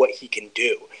know what he can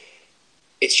do.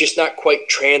 It's just not quite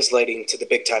translating to the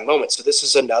big-time moments. So this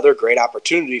is another great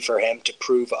opportunity for him to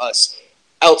prove us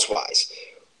elsewise.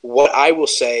 What I will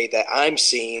say that I'm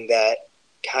seeing that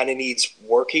kind of needs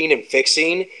working and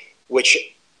fixing, which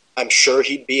I'm sure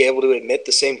he'd be able to admit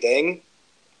the same thing,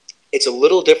 it's a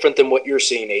little different than what you're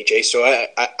seeing, AJ. So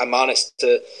I'm honest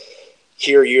to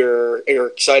hear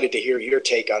excited to hear your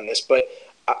take on this, but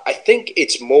I think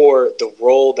it's more the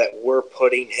role that we're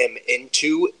putting him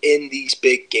into in these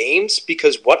big games,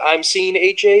 because what I'm seeing,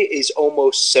 AJ, is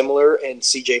almost similar in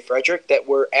CJ Frederick, that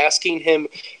we're asking him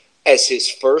as his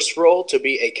first role to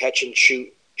be a catch and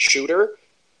shoot shooter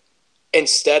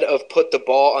instead of put the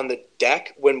ball on the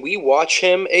deck. When we watch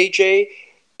him, AJ,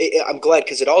 I'm glad,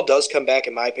 because it all does come back,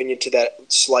 in my opinion, to that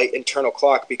slight internal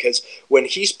clock, because when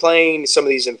he's playing some of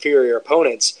these inferior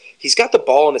opponents, he's got the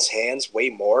ball in his hands way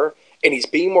more, and he's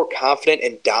being more confident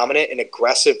and dominant and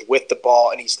aggressive with the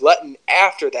ball, and he's letting,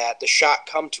 after that, the shot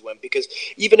come to him. Because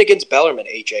even against Bellarmine,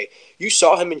 AJ, you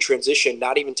saw him in transition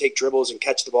not even take dribbles and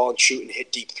catch the ball and shoot and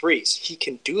hit deep threes. He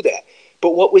can do that.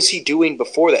 But what was he doing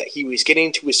before that? He was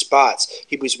getting to his spots.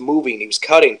 He was moving. He was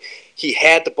cutting. He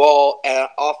had the ball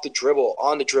off the dribble,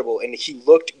 on the dribble, and he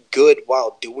looked good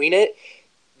while doing it.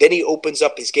 Then he opens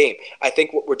up his game. I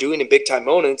think what we're doing in big-time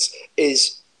moments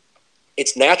is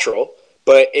it's natural,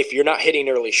 but if you're not hitting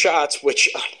early shots, which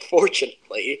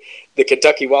unfortunately the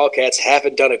Kentucky Wildcats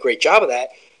haven't done a great job of that,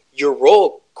 your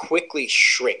role quickly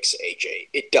shrinks, AJ.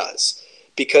 It does.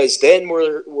 Because then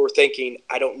we're thinking,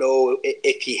 I don't know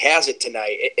if he has it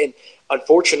tonight. And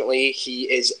unfortunately, he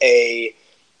is a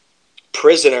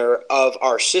prisoner of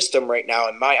our system right now,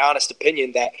 in my honest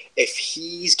opinion, that if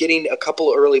he's getting a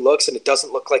couple early looks and it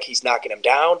doesn't look like he's knocking him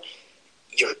down,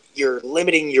 you're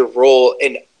limiting your role.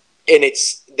 And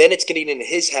it's getting in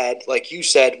his head, like you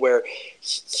said, where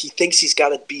he thinks he's got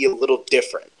to be a little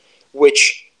different,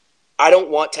 which I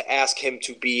don't want to ask him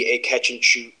to be a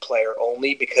catch-and-shoot player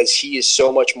only, because he is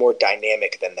so much more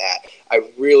dynamic than that. I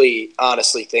really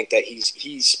honestly think that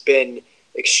he's been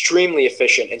extremely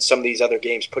efficient in some of these other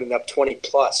games, putting up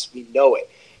 20+. We know it.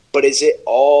 But is it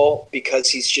all because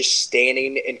he's just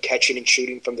standing and catching and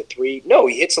shooting from the three? No,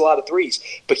 he hits a lot of threes,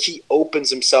 but he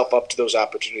opens himself up to those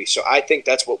opportunities. So I think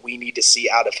that's what we need to see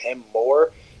out of him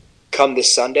more come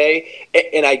this Sunday.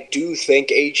 And I do think,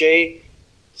 AJ,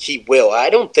 he will.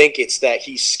 I don't think it's that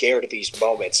he's scared of these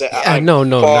moments. No,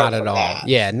 not at all. That.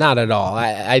 Yeah, not at all.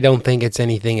 I don't think it's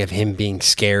anything of him being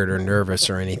scared or nervous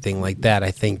or anything like that. I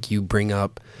think you bring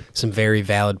up some very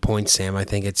valid points, Sam. I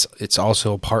think it's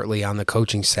also partly on the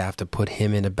coaching staff to put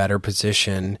him in a better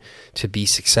position to be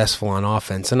successful on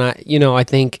offense. And I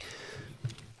think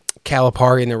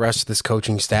Calipari and the rest of this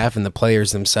coaching staff and the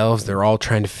players themselves, they're all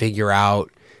trying to figure out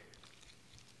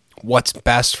what's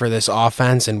best for this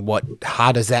offense and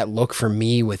how does that look for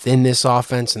me within this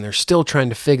offense, and they're still trying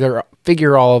to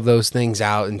figure all of those things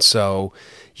out. And so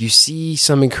you see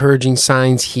some encouraging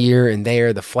signs here and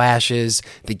there, the flashes,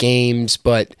 the games,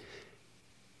 but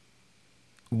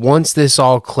once this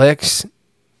all clicks,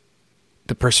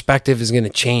 the perspective is going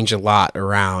to change a lot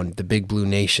around the Big Blue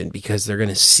Nation, because they're going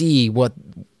to see what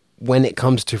when it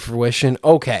comes to fruition,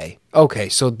 okay,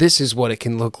 so this is what it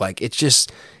can look like.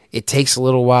 It takes a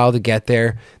little while to get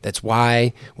there. That's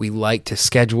why we like to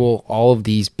schedule all of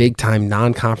these big-time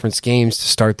non-conference games to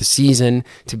start the season,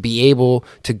 to be able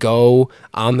to go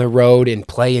on the road and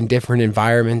play in different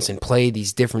environments and play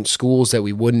these different schools that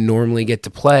we wouldn't normally get to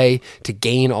play, to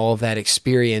gain all of that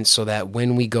experience so that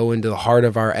when we go into the heart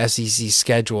of our SEC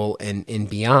schedule and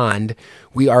beyond,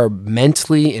 we are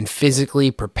mentally and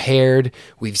physically prepared.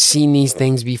 We've seen these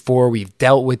things before. We've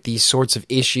dealt with these sorts of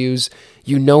issues.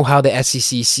 You know how the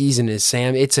SEC season is,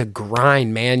 Sam. It's a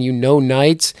grind, man. You know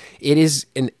nights. It is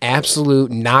an absolute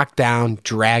knockdown,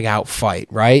 drag-out fight,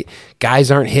 right?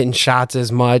 Guys aren't hitting shots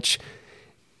as much.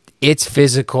 It's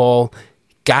physical.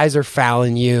 Guys are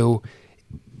fouling you.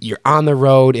 You're on the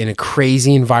road in a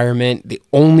crazy environment. The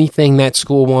only thing that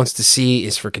school wants to see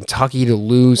is for Kentucky to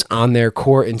lose on their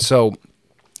court. And so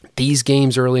these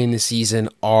games early in the season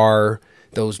are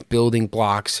those building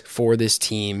blocks for this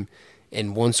team.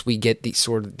 And once we get these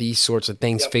sorts of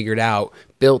things figured out,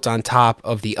 built on top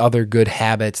of the other good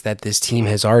habits that this team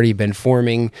has already been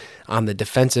forming on the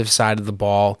defensive side of the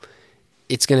ball,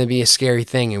 it's going to be a scary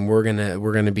thing, and we're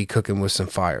gonna be cooking with some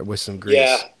fire, with some grease.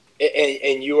 Yeah,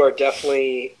 and you are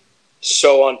definitely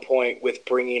so on point with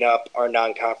bringing up our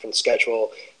non-conference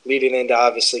schedule, leading into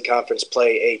obviously conference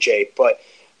play, AJ. But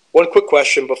one quick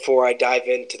question before I dive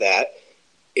into that.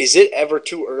 Is it ever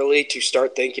too early to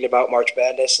start thinking about March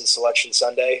Madness and Selection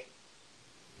Sunday?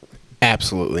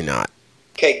 Absolutely not.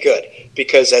 Okay, good.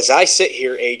 Because as I sit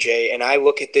here, AJ, and I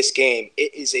look at this game,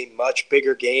 it is a much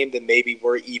bigger game than maybe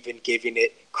we're even giving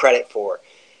it credit for.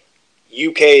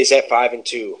 UK is at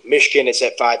 5-2. Michigan is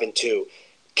at 5-2.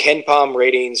 KenPom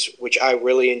ratings, which I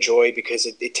really enjoy because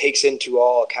it takes into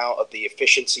all account of the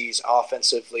efficiencies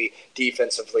offensively,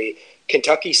 defensively.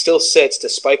 Kentucky still sits,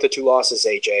 despite the 2 losses,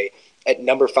 AJ, at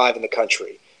number 5 in the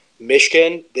country.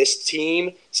 Michigan, this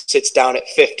team, sits down at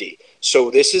 50. So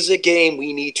this is a game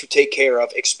we need to take care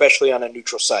of, especially on a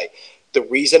neutral site. The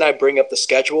reason I bring up the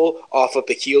schedule off of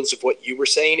the heels of what you were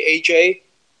saying, AJ,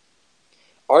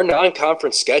 our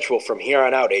non-conference schedule from here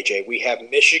on out, AJ, we have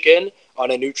Michigan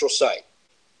on a neutral site,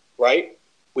 right?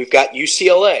 We've got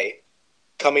UCLA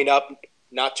coming up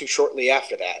not too shortly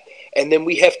after that. And then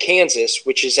we have Kansas,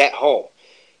 which is at home.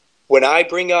 When I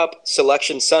bring up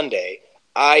Selection Sunday,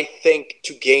 I think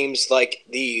to games like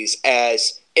these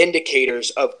as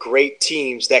indicators of great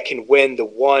teams that can win the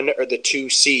 1 or the 2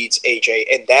 seeds,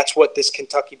 AJ, and that's what this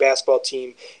Kentucky basketball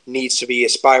team needs to be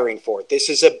aspiring for. This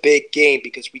is a big game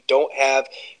because we don't have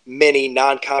many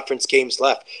non-conference games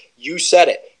left. You said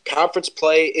it. Conference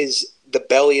play is the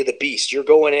belly of the beast. You're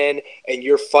going in and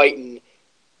you're fighting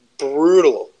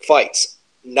brutal fights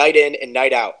night in and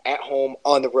night out, at home,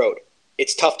 on the road.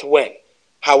 It's tough to win.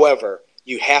 However,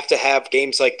 you have to have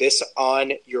games like this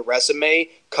on your resume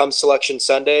come Selection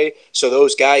Sunday so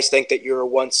those guys think that you're a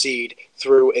 1 seed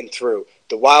through and through.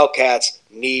 The Wildcats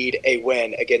need a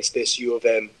win against this U of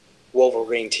M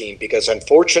Wolverine team because,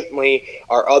 unfortunately,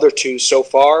 our other 2 so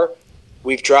far,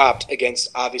 we've dropped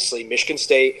against, obviously, Michigan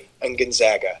State and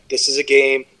Gonzaga. This is a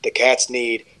game the Cats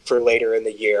need for later in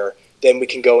the year. Then we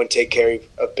can go and take care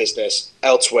of business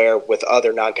elsewhere with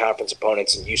other non-conference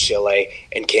opponents in UCLA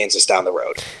and Kansas down the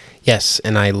road. Yes,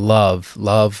 and I love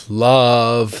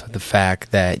the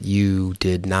fact that you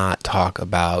did not talk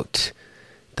about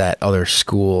that other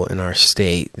school in our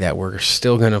state that we're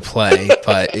still going to play,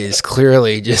 but is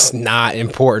clearly just not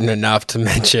important enough to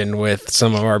mention with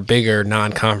some of our bigger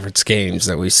non-conference games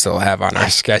that we still have on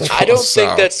our schedule. I don't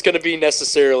think that's going to be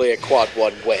necessarily a quad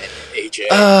 1 win,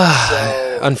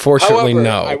 AJ. Unfortunately, however,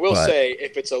 no. I will say,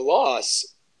 if it's a loss,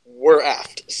 we're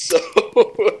effed. So,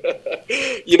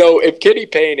 if Kenny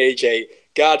Payne, AJ,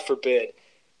 God forbid,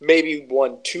 maybe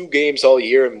won 2 games all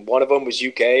year and one of them was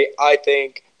UK, I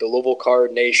think the Louisville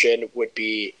Card Nation would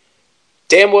be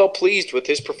damn well pleased with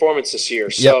his performance this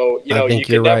year. So, you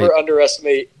can never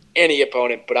underestimate any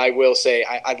opponent, but I will say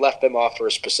I left them off for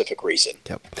a specific reason.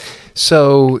 Yep.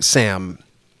 So, Sam,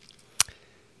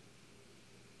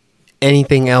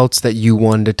 anything else that you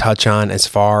wanted to touch on as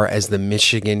far as the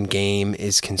Michigan game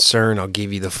is concerned? I'll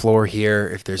give you the floor here.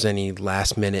 If there's any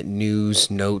last-minute news,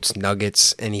 notes,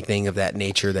 nuggets, anything of that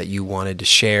nature that you wanted to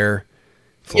share,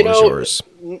 floor is yours.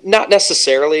 Not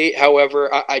necessarily.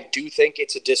 However, I do think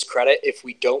it's a discredit if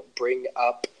we don't bring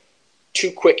up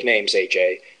 2 quick names,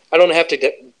 AJ. I don't have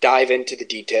to dive into the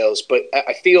details, but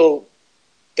I feel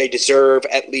they deserve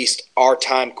at least our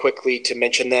time quickly to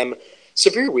mention them.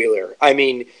 Sahvir Wheeler, I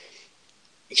mean,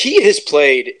 he has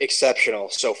played exceptional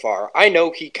so far. I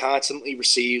know he constantly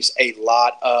receives a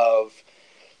lot of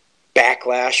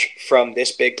backlash from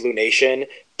this Big Blue Nation,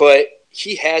 but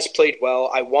he has played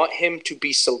well. I want him to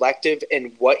be selective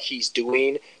in what he's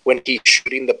doing when he's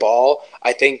shooting the ball.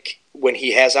 I think when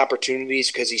he has opportunities,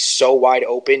 because he's so wide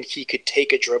open, he could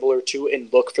take a dribble or two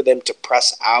and look for them to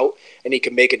press out, and he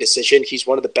can make a decision. He's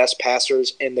one of the best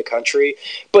passers in the country.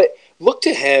 But look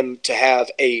to him to have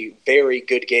a very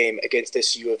good game against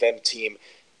this U of M team,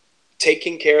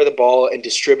 taking care of the ball and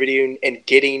distributing and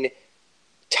getting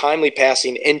timely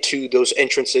passing into those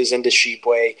entrances into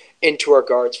Sheepway, into our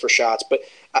guards for shots. But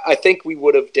I think we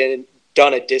would have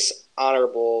done a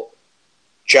dishonorable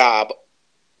job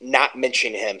not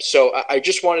mentioning him. So I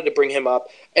just wanted to bring him up.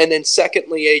 And then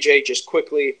secondly, AJ, just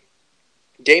quickly,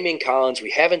 Damian Collins,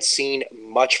 we haven't seen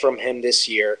much from him this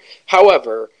year.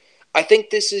 However, I think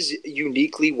this is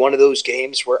uniquely one of those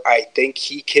games where I think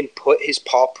he can put his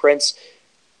paw prints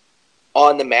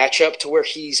on the matchup to where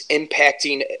he's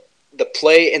impacting the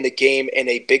play in the game in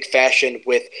a big fashion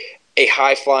with a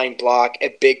high-flying block,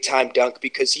 a big-time dunk,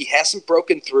 because he hasn't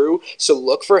broken through. So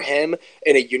look for him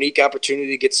in a unique opportunity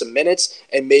to get some minutes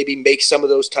and maybe make some of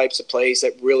those types of plays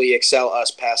that really excel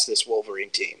us past this Wolverine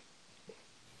team.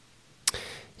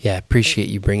 Yeah, I appreciate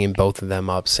you bringing both of them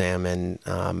up, Sam. And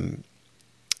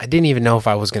I didn't even know if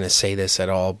I was going to say this at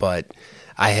all, but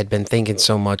I had been thinking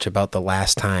so much about the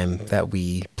last time that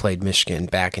we played Michigan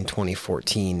back in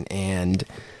 2014, and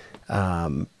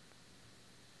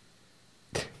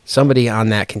somebody on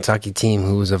that Kentucky team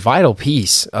who was a vital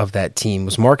piece of that team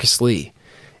was Marcus Lee,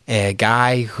 a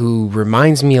guy who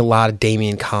reminds me a lot of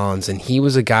Damian Collins, and he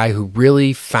was a guy who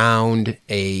really found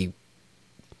a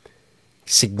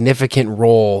significant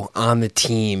role on the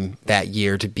team that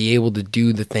year to be able to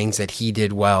do the things that he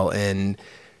did well. And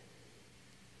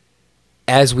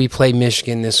as we play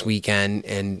Michigan this weekend,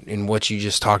 and in what you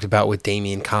just talked about with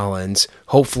Damian Collins,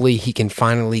 hopefully he can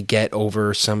finally get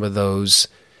over some of those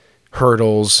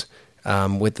hurdles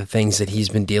with the things that he's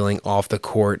been dealing off the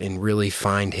court and really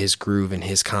find his groove and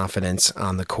his confidence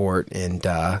on the court and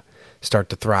start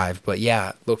to thrive. But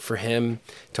yeah, look for him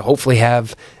to hopefully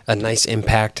have a nice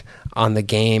impact on the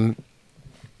game.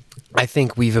 I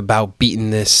think we've about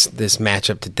beaten this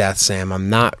matchup to death, Sam. I'm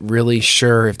not really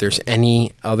sure if there's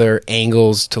any other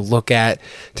angles to look at,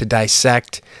 to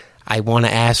dissect. I want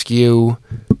to ask you,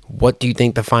 what do you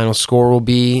think the final score will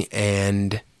be,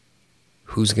 and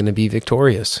who's going to be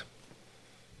victorious?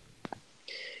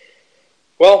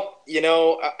 Well,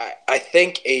 I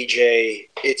think, AJ,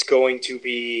 it's going to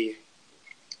be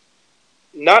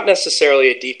not necessarily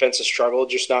a defensive struggle,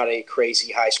 just not a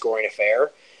crazy high-scoring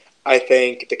affair. I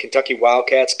think the Kentucky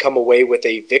Wildcats come away with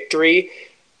a victory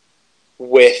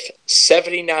with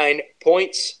 79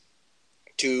 points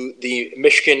to the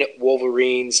Michigan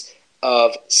Wolverines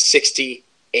of 68.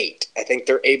 I think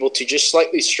they're able to just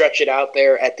slightly stretch it out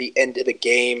there at the end of the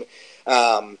game.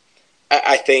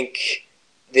 I think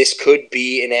this could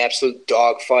be an absolute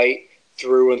dogfight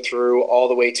through and through all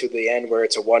the way to the end where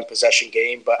it's a one-possession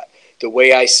game. But the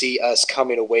way I see us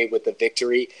coming away with the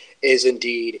victory is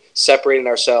indeed separating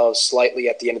ourselves slightly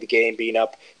at the end of the game, being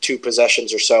up 2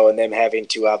 possessions or so, and them having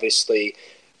to obviously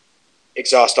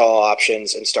exhaust all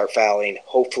options and start fouling.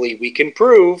 Hopefully we can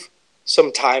prove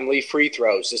some timely free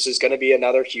throws. This is going to be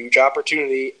another huge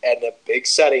opportunity and a big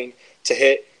setting to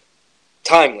hit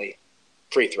timely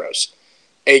free throws.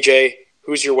 AJ,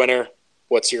 who's your winner?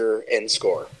 What's your end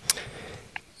score?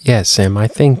 Yeah, Sam, I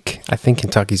think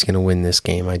Kentucky's going to win this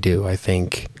game. I do. I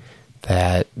think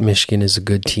that Michigan is a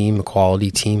good team, a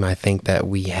quality team. I think that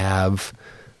we have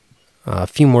a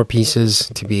few more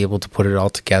pieces to be able to put it all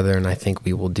together, and I think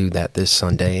we will do that this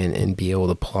Sunday and be able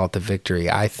to pull out the victory.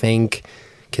 I think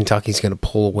Kentucky's going to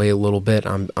pull away a little bit.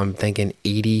 I'm thinking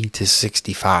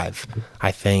 80-65.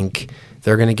 I think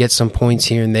they're going to get some points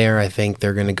here and there. I think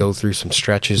they're going to go through some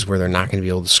stretches where they're not going to be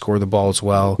able to score the ball as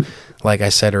well. Like I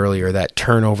said earlier, that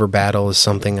turnover battle is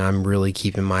something I'm really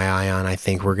keeping my eye on. I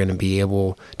think we're going to be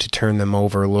able to turn them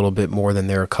over a little bit more than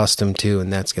they're accustomed to,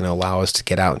 and that's going to allow us to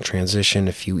get out and transition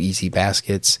a few easy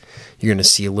baskets. You're going to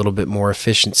see a little bit more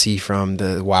efficiency from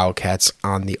the Wildcats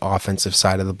on the offensive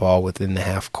side of the ball within the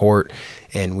half court,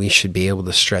 and we should be able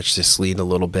to stretch this lead a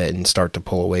little bit and start to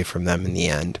pull away from them in the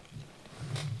end.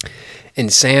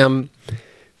 And Sam,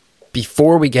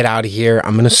 before we get out of here,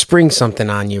 I'm going to spring something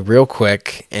on you real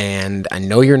quick, and I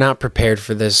know you're not prepared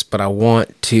for this, but I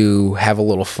want to have a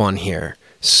little fun here.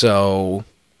 So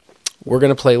we're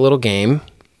going to play a little game,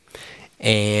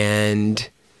 and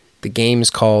the game is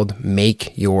called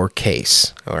Make Your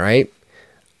Case, all right?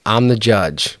 I'm the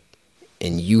judge,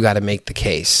 and you got to make the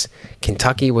case.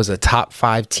 Kentucky was a top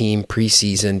 5 team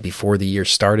preseason before the year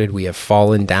started. We have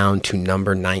fallen down to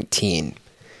number 19.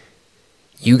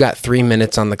 You got 3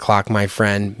 minutes on the clock, my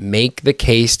friend. Make the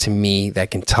case to me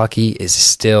that Kentucky is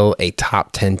still a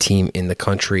top 10 team in the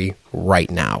country right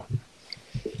now.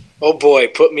 Oh boy,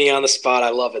 put me on the spot. I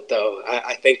love it though.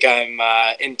 I think I'm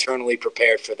internally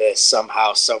prepared for this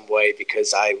somehow, some way,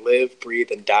 because I live, breathe,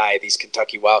 and die these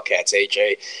Kentucky Wildcats,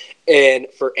 AJ. And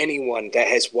for anyone that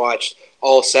has watched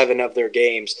all 7 of their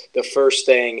games, the first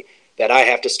thing that I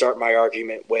have to start my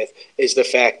argument with is the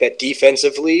fact that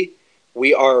defensively,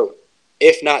 we are,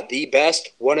 if not the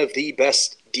best, one of the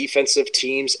best defensive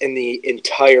teams in the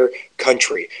entire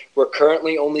country. We're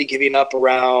currently only giving up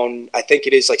around, I think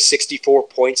it is like 64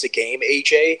 points a game,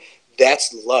 AJ.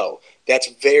 That's low. That's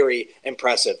very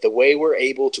impressive. The way we're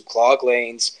able to clog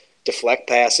lanes, deflect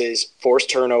passes, force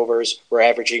turnovers, we're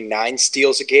averaging 9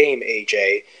 steals a game,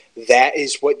 AJ. That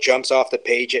is what jumps off the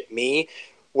page at me,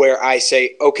 where I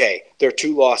say, okay, there are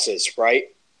 2 losses, right?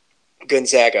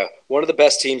 Gonzaga, one of the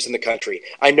best teams in the country.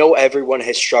 I know everyone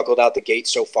has struggled out the gate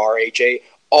so far, AJ.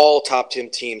 All top 10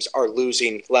 teams are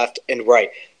losing left and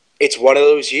right. It's one of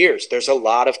those years. There's a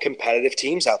lot of competitive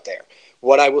teams out there.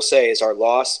 What I will say is our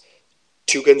loss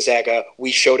to Gonzaga, we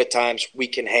showed at times we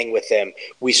can hang with them.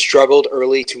 We struggled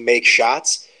early to make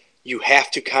shots. You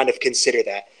have to kind of consider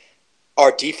that.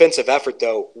 Our defensive effort,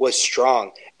 though, was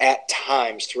strong at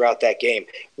times throughout that game.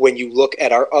 When you look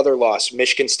at our other loss,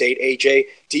 Michigan State, AJ,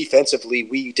 defensively,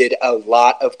 we did a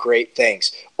lot of great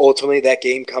things. Ultimately, that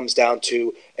game comes down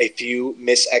to a few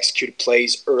mis-executed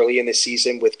plays early in the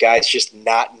season with guys just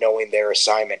not knowing their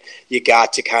assignment. You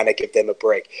got to kind of give them a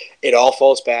break. It all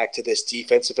falls back to this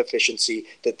defensive efficiency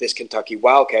that this Kentucky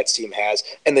Wildcats team has,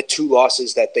 and the 2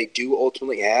 losses that they do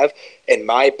ultimately have. In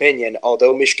my opinion,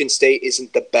 although Michigan State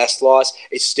isn't the best loss,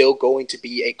 it's still going to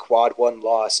be a quad 1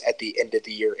 loss at the end of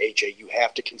the year, AJ. You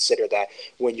have to consider that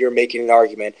when you're making an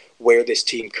argument where this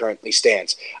team currently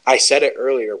stands. I said it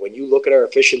earlier, when you look at our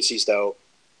efficiencies, though,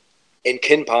 in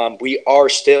KenPom, we are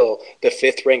still the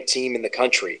 5th ranked team in the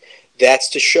country. That's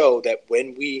to show that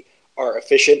when we are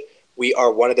efficient, we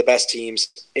are one of the best teams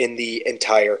in the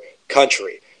entire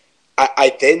country.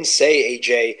 I then say,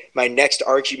 AJ, my next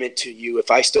argument to you, if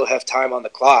I still have time on the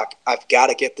clock, I've got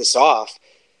to get this off.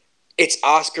 It's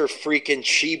Oscar freaking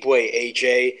Tshiebwe,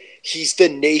 AJ. He's the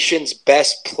nation's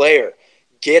best player.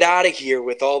 Get out of here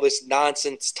with all this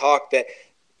nonsense talk that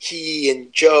he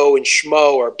and Joe and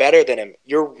Schmo are better than him.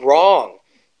 You're wrong,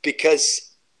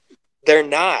 because they're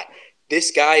not.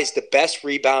 This guy is the best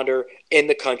rebounder in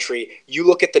the country. You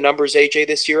look at the numbers, AJ,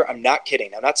 this year. I'm not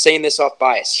kidding. I'm not saying this off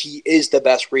bias. He is the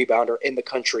best rebounder in the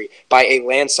country by a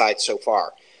landslide so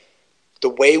far. The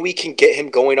way we can get him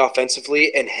going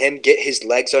offensively and him get his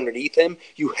legs underneath him,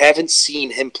 you haven't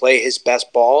seen him play his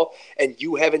best ball, and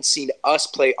you haven't seen us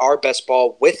play our best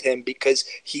ball with him because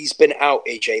he's been out,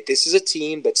 AJ. This is a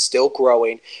team that's still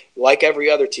growing like every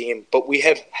other team, but we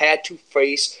have had to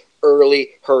face early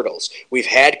hurdles. We've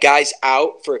had guys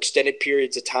out for extended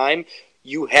periods of time.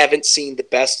 You haven't seen the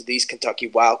best of these Kentucky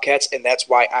Wildcats, and that's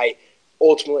why I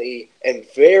ultimately am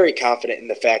very confident in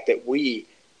the fact that we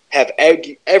have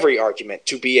every argument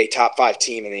to be a top 5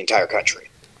 team in the entire country.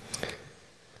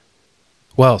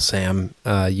 Well, Sam,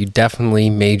 you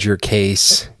definitely made your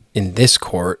case in this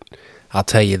court. I'll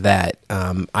tell you that.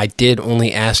 I did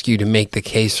only ask you to make the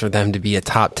case for them to be a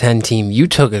top 10 team. You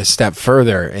took it a step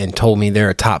further and told me they're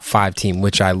a top 5 team,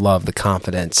 which I love the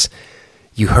confidence.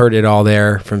 You heard it all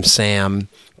there from Sam,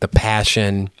 the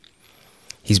passion.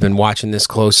 He's been watching this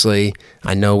closely.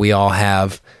 I know we all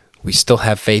have. We still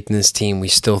have faith in this team. We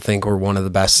still think we're one of the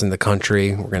best in the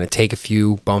country. We're going to take a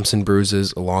few bumps and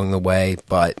bruises along the way,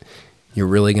 but you're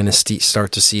really going to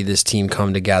start to see this team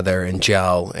come together and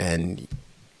gel. And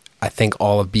I think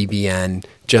all of BBN,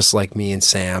 just like me and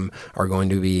Sam, are going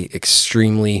to be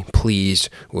extremely pleased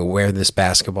with where this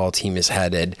basketball team is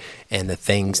headed and the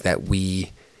things that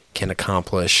we can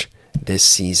accomplish this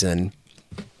season.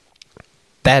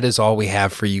 That is all we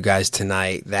have for you guys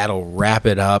tonight. That'll wrap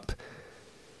it up.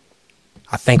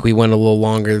 I think we went a little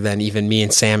longer than even me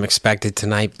and Sam expected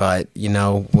tonight, but, you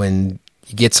know, when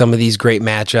you get some of these great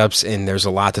matchups and there's a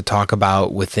lot to talk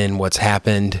about within what's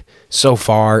happened so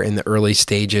far in the early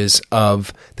stages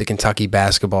of the Kentucky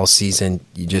basketball season,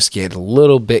 you just get a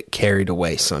little bit carried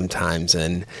away sometimes.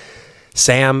 And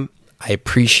Sam, I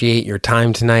appreciate your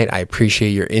time tonight. I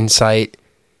appreciate your insight.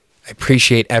 I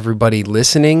appreciate everybody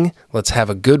listening. Let's have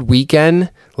a good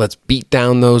weekend. Let's beat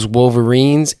down those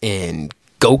Wolverines and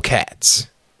go Cats.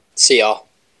 See y'all.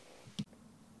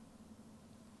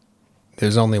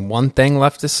 There's only one thing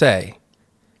left to say.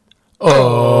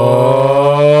 Oh,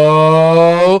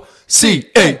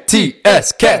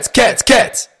 C-A-T-S, Cats, Cats,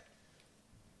 Cats.